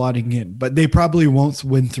he's slotting in. But they probably won't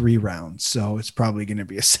win 3 rounds, so it's probably going to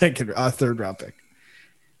be a third-round pick.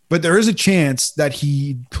 But there is a chance that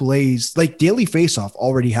he plays, like daily faceoff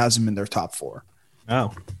already has him in their top 4.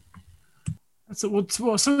 Oh. So it's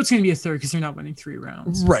going to be a third because they're not winning 3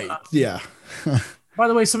 rounds. Right. Yeah. By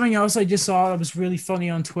the way, something else I just saw that was really funny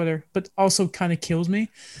on Twitter, but also kind of kills me.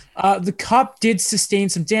 The Cup did sustain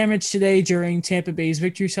some damage today during Tampa Bay's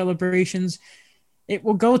victory celebrations. It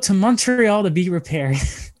will go to Montreal to be repaired.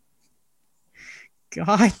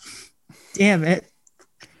 God damn it.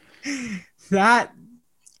 That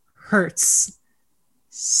hurts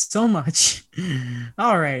so much.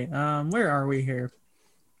 All right, where are we here?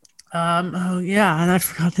 Oh yeah, and I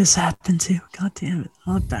forgot this happened too. God damn it!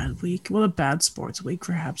 What a bad week. What a bad sports week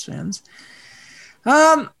for Habs fans.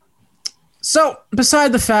 So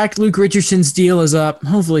beside the fact Luke Richardson's deal is up,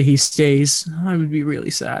 hopefully he stays. I would be really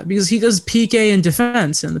sad because he does PK in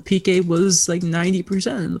defense, and the PK was like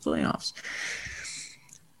 90% in the playoffs.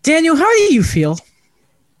 Daniel, how do you feel?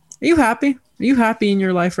 Are you happy? Are you happy in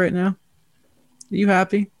your life right now? Are you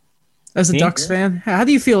happy as a Ducks fan? How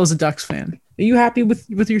do you feel as a Ducks fan? Are you happy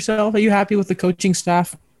with yourself? Are you happy with the coaching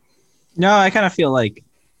staff? No, I kind of feel like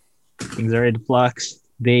things are in flux.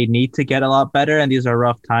 They need to get a lot better, and these are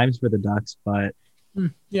rough times for the Ducks, but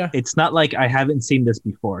yeah, it's not like I haven't seen this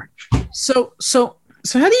before. So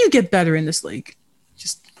how do you get better in this league?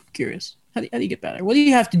 Just curious. How do you get better? What do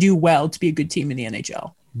you have to do well to be a good team in the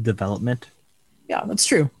NHL? Development. Yeah, that's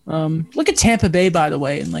true. Look at Tampa Bay, by the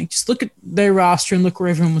way, and just look at their roster and look where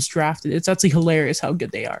everyone was drafted. It's actually hilarious how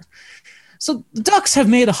good they are. So the Ducks have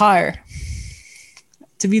made a hire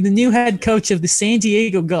to be the new head coach of the San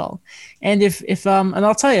Diego Gull, and if and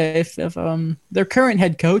I'll tell you, if their current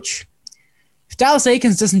head coach, if Dallas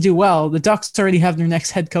Eakins doesn't do well, the Ducks already have their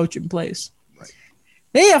next head coach in place. Right.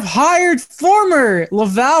 They have hired former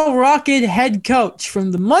Laval Rocket head coach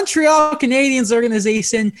from the Montreal Canadiens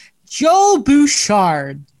organization, Joe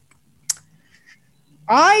Bouchard.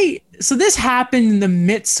 So this happened in the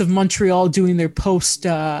midst of Montreal doing their post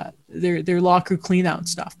their locker clean out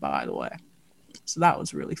stuff, by the way. So that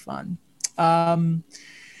was really fun. I'm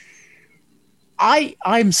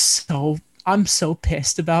so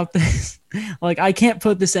pissed about this. Like, I can't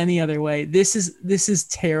put this any other way. This is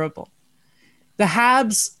terrible. The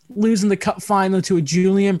Habs losing the Cup final to a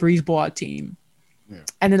Julien Brisebois team. Yeah.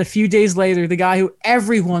 And then a few days later, the guy who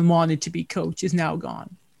everyone wanted to be coach is now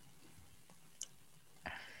gone.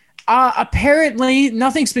 Apparently,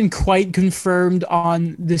 nothing's been quite confirmed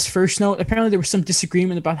on this first note. Apparently, there was some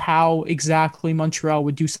disagreement about how exactly Montreal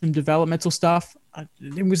would do some developmental stuff.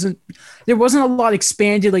 There wasn't a lot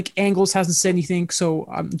expanded. Like, Angles hasn't said anything, so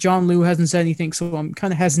John Liu hasn't said anything, so I'm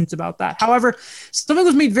kind of hesitant about that. However, something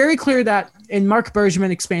was made very clear that, and Mark Bergevin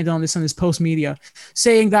expanded on this on his post media,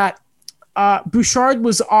 saying that Bouchard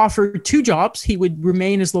was offered 2 jobs. He would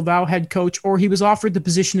remain as Laval head coach, or he was offered the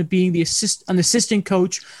position of being an assistant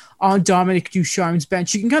coach on Dominic Ducharme's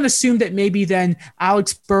bench. You can kind of assume that maybe then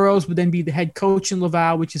Alex Burrows would then be the head coach in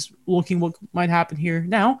Laval, which is looking what might happen here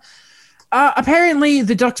now. Apparently,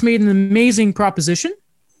 the Ducks made an amazing proposition.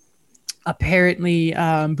 Apparently,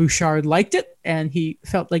 Bouchard liked it, and he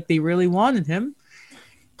felt like they really wanted him.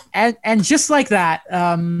 And just like that,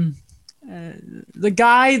 the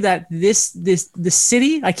guy that the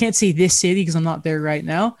city, I can't say this city because I'm not there right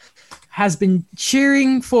now, has been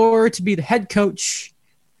cheering for to be the head coach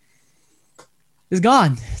is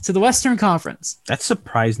gone to the Western Conference. That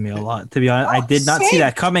surprised me a lot, to be honest. I did not see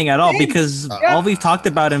that coming at all because all we've talked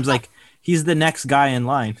about him is like he's the next guy in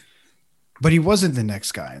line. But he wasn't the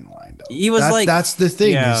next guy in line, though. He was that's the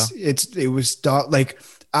thing. Yeah. It was like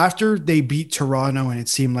after they beat Toronto, and it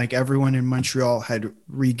seemed like everyone in Montreal had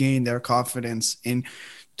regained their confidence in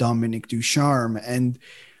Dominic Ducharme, and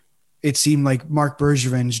it seemed like Marc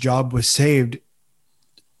Bergevin's job was saved.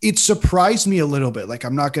 It surprised me a little bit. Like,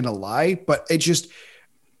 I'm not going to lie, but it just,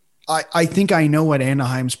 I think I know what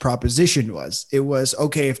Anaheim's proposition was. It was,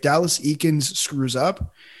 okay, if Dallas Eakins screws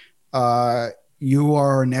up, you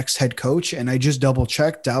are our next head coach. And I just double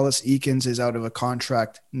checked. Dallas Eakins is out of a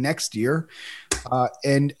contract next year.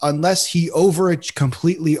 And unless he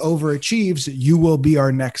completely overachieves, you will be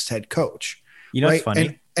our next head coach. You know, right? It's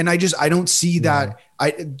funny. And I don't see that.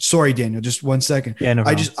 Sorry, Daniel, just 1 second. Yeah, no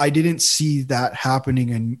problem. I didn't see that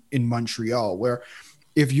happening in Montreal, where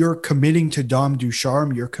if you're committing to Dom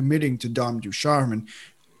Ducharme, you're committing to Dom Ducharme. And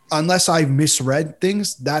unless I've misread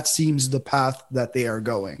things, that seems the path that they are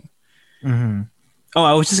going. Mm-hmm. Oh,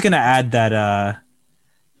 I was just going to add that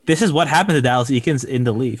this is what happened to Dallas Eakins in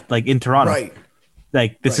the league, like in Toronto. Right.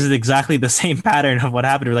 Like, this is exactly the same pattern of what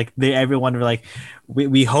happened. Like, everyone were like,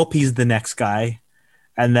 we hope he's the next guy.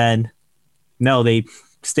 And then, no, they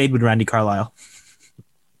stayed with Randy Carlyle.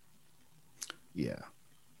 Yeah,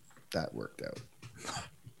 that worked out.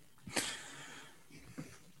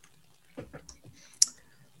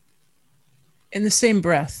 In the same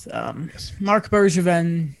breath, Marc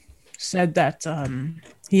Bergevin said that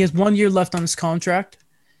he has 1 year left on his contract.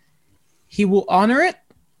 He will honor it,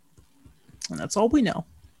 and that's all we know.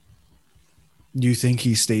 Do you think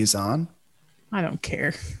he stays on? I don't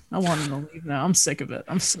care. I want him to leave now. I'm sick of it.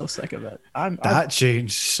 I'm so sick of it. That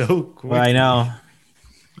changed so quick. Well, I know.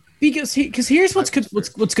 Because here's what's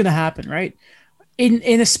going to happen, right?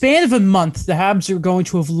 In a span of a month, the Habs are going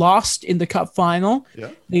to have lost in the Cup final.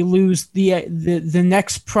 Yeah. They lose the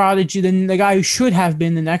next prodigy, the guy who should have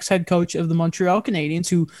been the next head coach of the Montreal Canadiens,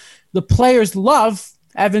 who the players love.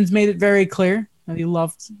 Evans made it very clear that he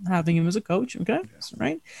loved having him as a coach. Okay, yes.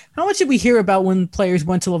 Right. How much did we hear about when players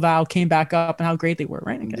went to Laval, came back up, and how great they were?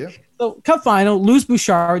 Right. Okay. Yeah. So Cup final, lose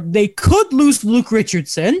Bouchard. They could lose Luke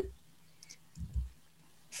Richardson.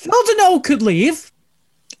 Phil Deneau could leave,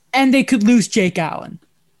 and they could lose Jake Allen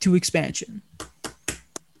to expansion.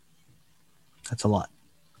 That's a lot.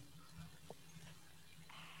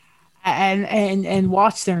 And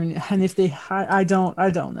watch there, and if they, I don't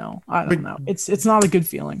know. It's not a good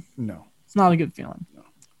feeling. No, it's not a good feeling. No.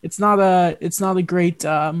 It's not a great.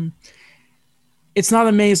 It's not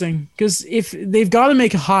amazing because if they've got to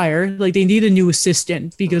make a hire, like they need a new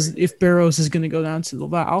assistant because if Burrows is going to go down to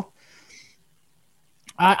Laval,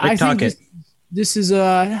 I think this is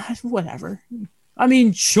whatever. I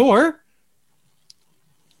mean, sure.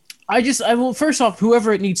 First off,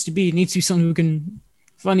 whoever it needs to be someone who can,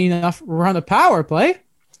 funny enough, run a power play.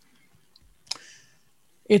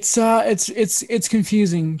 It's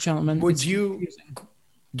confusing, gentlemen. Would you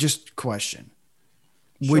just question?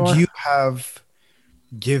 Sure. Would you have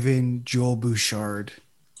given Joel Bouchard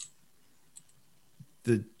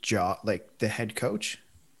the job, like the head coach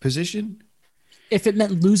position? If it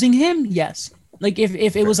meant losing him, yes. Like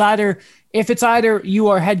if it was either you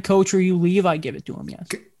are head coach or you leave, I give it to him. Yes.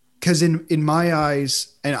 Because in my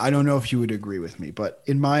eyes, and I don't know if you would agree with me, but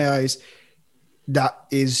in my eyes, that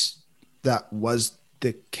was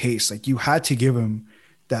the case. Like you had to give him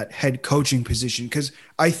that head coaching position. Because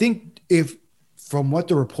I think from what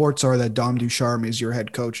the reports are that Dom Ducharme is your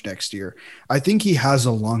head coach next year, I think he has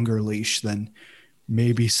a longer leash than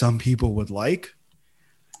maybe some people would like.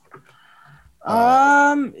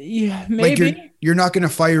 Yeah, maybe. Like you're not going to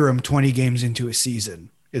fire him 20 games into a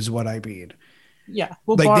season, is what I mean. Yeah,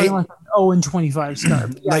 well, like barring like 0-25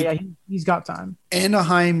 start. Yeah, he's got time.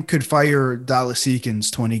 Anaheim could fire Dallas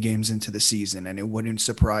Eakins 20 games into the season, and it wouldn't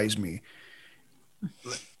surprise me.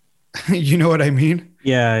 You know what I mean?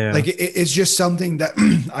 Yeah. Like it's just something that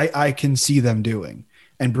I can see them doing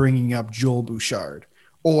and bringing up Joel Bouchard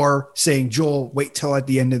or saying, Joel, wait till at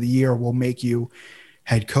the end of the year, we'll make you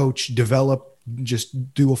head coach,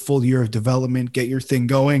 just do a full year of development, get your thing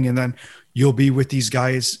going, and then you'll be with these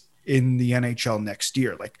guys in the NHL next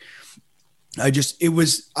year. Like I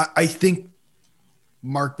think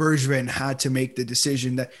Marc Bergevin had to make the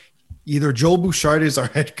decision that either Joel Bouchard is our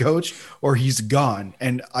head coach or he's gone.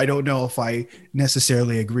 And I don't know if I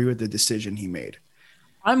necessarily agree with the decision he made.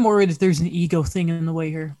 I'm worried if there's an ego thing in the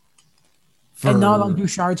way here and not on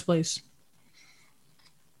Bouchard's place.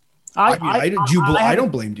 I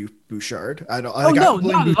don't blame you, Bouchard. I don't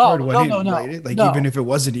blame Bouchard even if it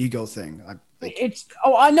was an ego thing. It's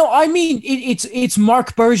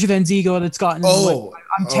Marc Bergevin's ego that's gotten.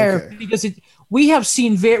 I'm terrified because we've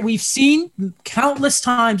seen countless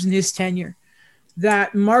times in his tenure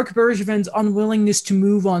that Marc Bergevin's unwillingness to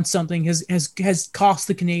move on something has cost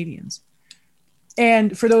the Canadians.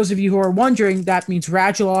 And for those of you who are wondering, that means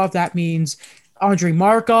Radulov, that means Andrei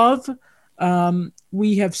Markov.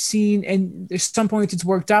 We have seen, and there's some points it's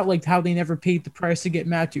worked out, like how they never paid the price to get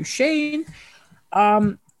Matt Duchene.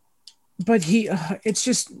 But it's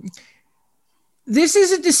just, this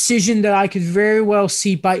is a decision that I could very well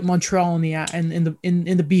see bite Montreal in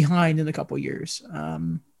the behind in a couple of years.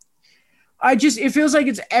 It feels like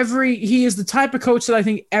he is the type of coach that I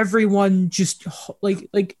think everyone just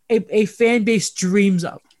like a fan base dreams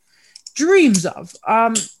of.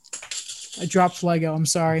 I dropped Lego. I'm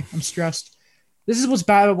sorry. I'm stressed. This is what's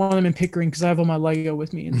bad about when I'm in Pickering because I have all my Lego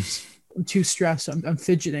with me and I'm too stressed. I'm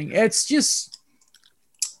fidgeting. It's just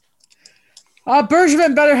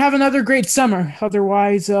Bergevin better have another great summer.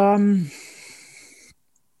 Otherwise, I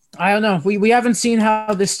don't know. We haven't seen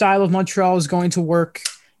how this style of Montreal is going to work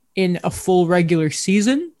in a full regular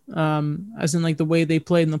season, as in like the way they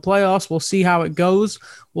played in the playoffs. We'll see how it goes.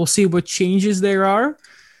 We'll see what changes there are.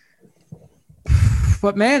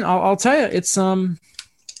 But man, I'll tell you, it's not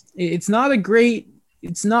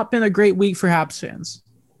been a great week for Habs fans.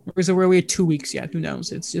 Or is it where we had 2 weeks yet? Who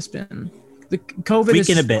knows? It's just been the COVID week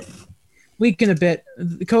and a bit.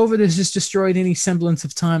 The COVID has just destroyed any semblance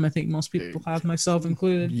of time. I think most people have, myself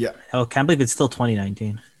included. Yeah. Oh, can't believe it's still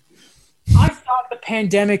 2019. I thought the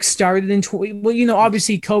pandemic started in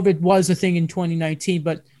obviously COVID was a thing in 2019,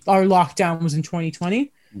 but our lockdown was in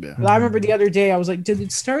 2020. Yeah. But I remember the other day I was like, did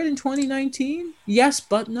it start in 2019? Yes,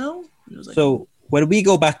 but no. So when we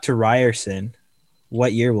go back to Ryerson,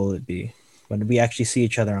 what year will it be? When do we actually see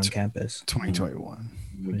each other on campus? 2021.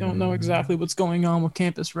 We don't know exactly what's going on with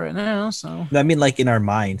campus right now, so. I mean, like in our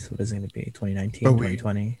minds, what is it going to be? 2019,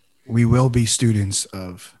 2020? We will be students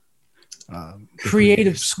of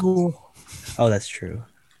creative school. Oh, that's true.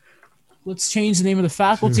 Let's change the name of the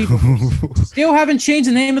faculty. Still haven't changed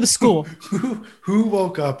the name of the school. Who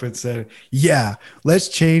woke up and said, "Yeah, let's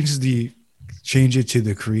change it to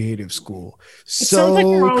the creative school"? So like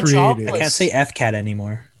we're all creative. jobless. I can't say FCAT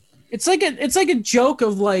anymore. It's like a joke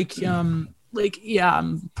of I'm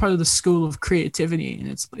part of the school of creativity, and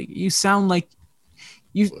it's like you sound like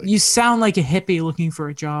a hippie looking for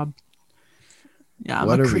a job. Yeah,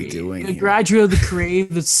 what are we doing? A graduate of the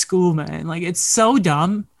creative school, man. Like, it's so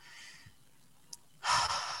dumb.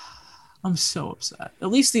 I'm so upset. At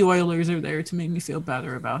least the Oilers are there to make me feel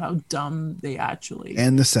better about how dumb they actually.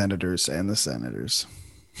 And the Senators.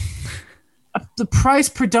 The price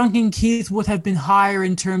per Duncan Keith would have been higher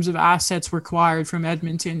in terms of assets required from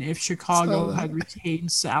Edmonton if Chicago had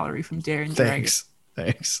retained salary from Darren Dreger.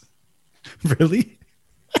 Thanks. Really?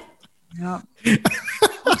 Yeah.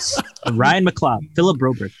 Ryan McLeod, Philip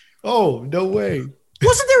Broberg. Oh, no way.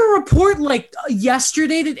 Wasn't there a report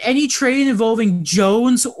yesterday that any trade involving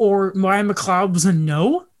Jones or Ryan McLeod was a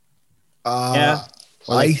no? Yeah.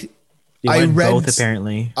 I read read both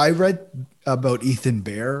apparently. I read about Ethan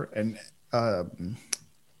Bear and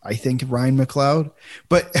I think Ryan McLeod,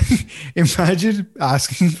 but imagine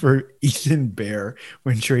asking for Ethan Bear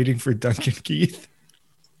when trading for Duncan Keith.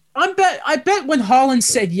 I bet when Holland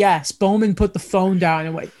said yes, Bowman put the phone down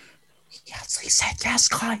and went, yes, he said yes,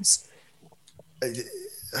 guys.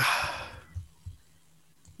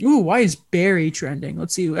 Ooh, why is Barry trending?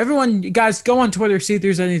 Let's see. Everyone, guys, go on Twitter, see if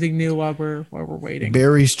there's anything new while we're waiting.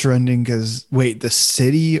 Barry's trending because the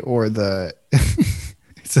city or the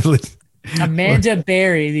Amanda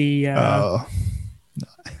Barry,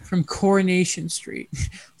 from Coronation Street.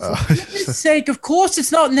 For goodness sake, of course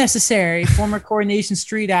it's not necessary. Former Coronation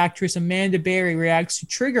Street actress Amanda Barry reacts to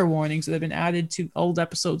trigger warnings that have been added to old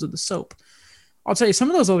episodes of the soap. I'll tell you, some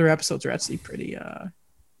of those older episodes are actually pretty, I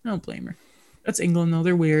don't blame her. That's England, though.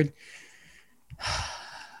 They're weird.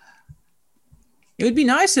 It would be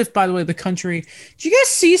nice if, by the way, the country... Did you guys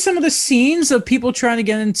see some of the scenes of people trying to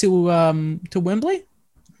get into to Wembley?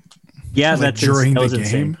 Yeah, during the game.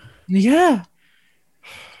 Insane. Yeah.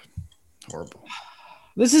 Horrible.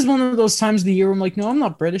 This is one of those times of the year where I'm like, no, I'm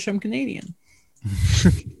not British, I'm Canadian.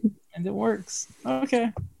 And it works.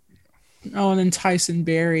 Okay. Oh, and then Tyson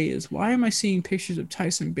Barry is... Why am I seeing pictures of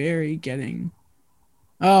Tyson Barry getting...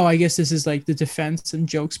 Oh, I guess this is like the defense and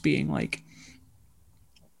jokes being like...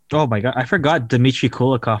 Oh my God, I forgot Dmitry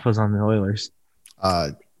Kulikov was on the Oilers.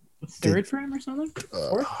 Third for him or something?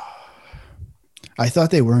 Fourth? I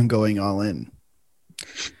thought they weren't going all in.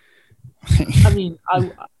 I mean,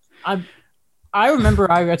 I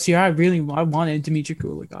remember I wanted Dmitry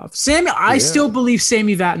Kulikov. I still believe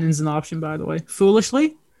Sammy Vatanen's an option, by the way.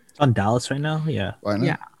 Foolishly. On Dallas right now? Yeah. Why not?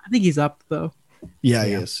 Yeah, I think he's up, though. Yeah,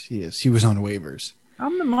 he is. He is. He was on waivers.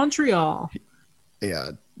 I'm in Montreal.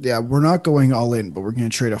 Yeah, we're not going all in, but we're going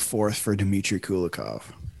to trade a fourth for Dmitry Kulikov.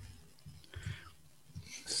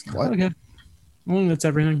 What? Okay. Well, that's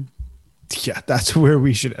everything. Yeah, that's where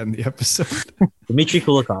we should end the episode. Dmitry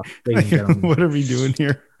Kulikov. ladies and gentlemen. What are we doing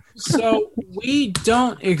here? So we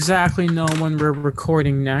don't exactly know when we're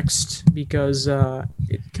recording next because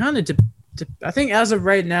it kind of I think as of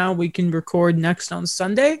right now we can record next on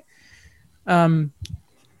Sunday,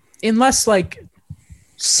 unless like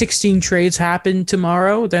 16 trades happen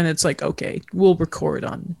tomorrow. Then it's like okay, we'll record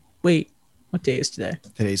on. Wait, what day is today?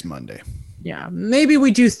 Today's Monday. Yeah, maybe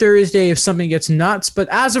we do Thursday if something gets nuts. But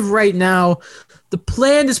as of right now, the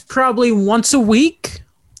plan is probably once a week.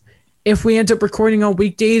 If we end up recording on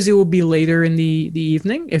weekdays, it will be later in the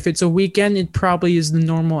evening. If it's a weekend, it probably is the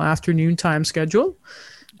normal afternoon time schedule.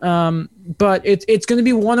 But it's going to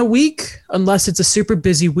be one a week unless it's a super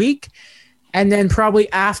busy week. And then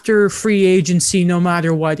probably after free agency, no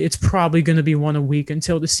matter what, it's probably going to be one a week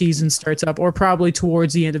until the season starts up or probably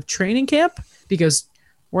towards the end of training camp because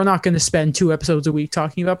we're not going to spend 2 episodes a week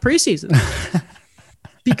talking about preseason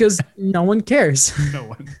because no one cares. No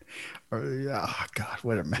one. Oh, God,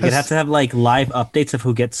 what a mess. You'd have to have like live updates of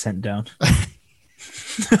who gets sent down.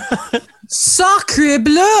 Sacre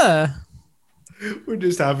bleu! We're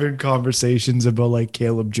just having conversations about like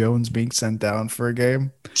Caleb Jones being sent down for a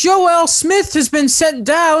game. Joel Smith has been sent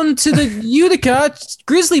down to the Utica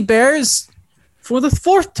Grizzly Bears for the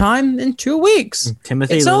 4th time in 2 weeks.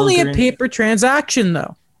 It's only a paper transaction,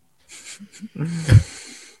 though.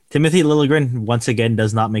 Timothy Liljegren once again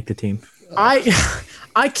does not make the team.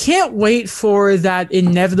 I can't wait for that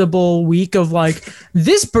inevitable week of like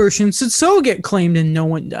this person should so get claimed and no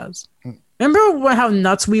one does. Remember how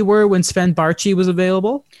nuts we were when Sven Barchi was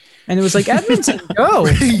available? And it was like Edmonton, go.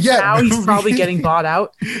 Yeah, now he's probably getting bought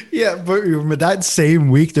out. Yeah, but remember that same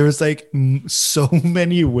week there was like so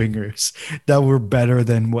many wingers that were better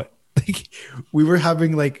than what like we were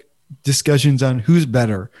having like discussions on who's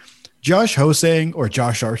better, Josh Hosang or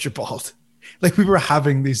Josh Archibald. Like we were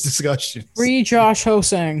having these discussions. Free Josh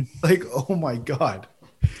Hosang. Like, oh my God.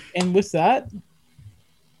 And with that,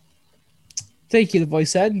 thank you, The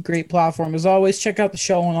Voice Ed. Great platform as always. Check out the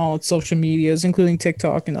show on all its social medias, including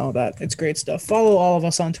TikTok and all that. It's great stuff. Follow all of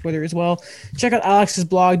us on Twitter as well. Check out Alex's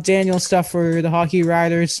blog, Daniel's stuff for the Hockey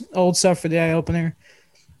Riders, old stuff for the Eye Opener,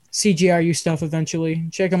 CGRU stuff eventually.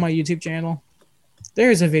 Check out my YouTube channel.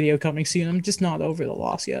 There's a video coming soon. I'm just not over the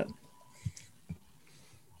loss yet.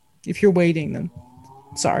 If you're waiting, then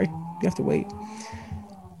sorry. You have to wait.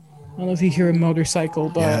 I don't know if you hear a motorcycle,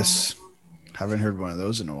 but... Yes. Haven't heard one of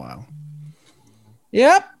those in a while.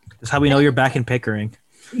 Yep. That's how we know you're back in Pickering.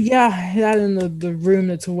 Yeah, that in the room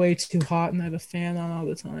that's way too hot and I have a fan on all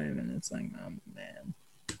the time. And it's like, oh, man.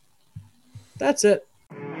 That's it.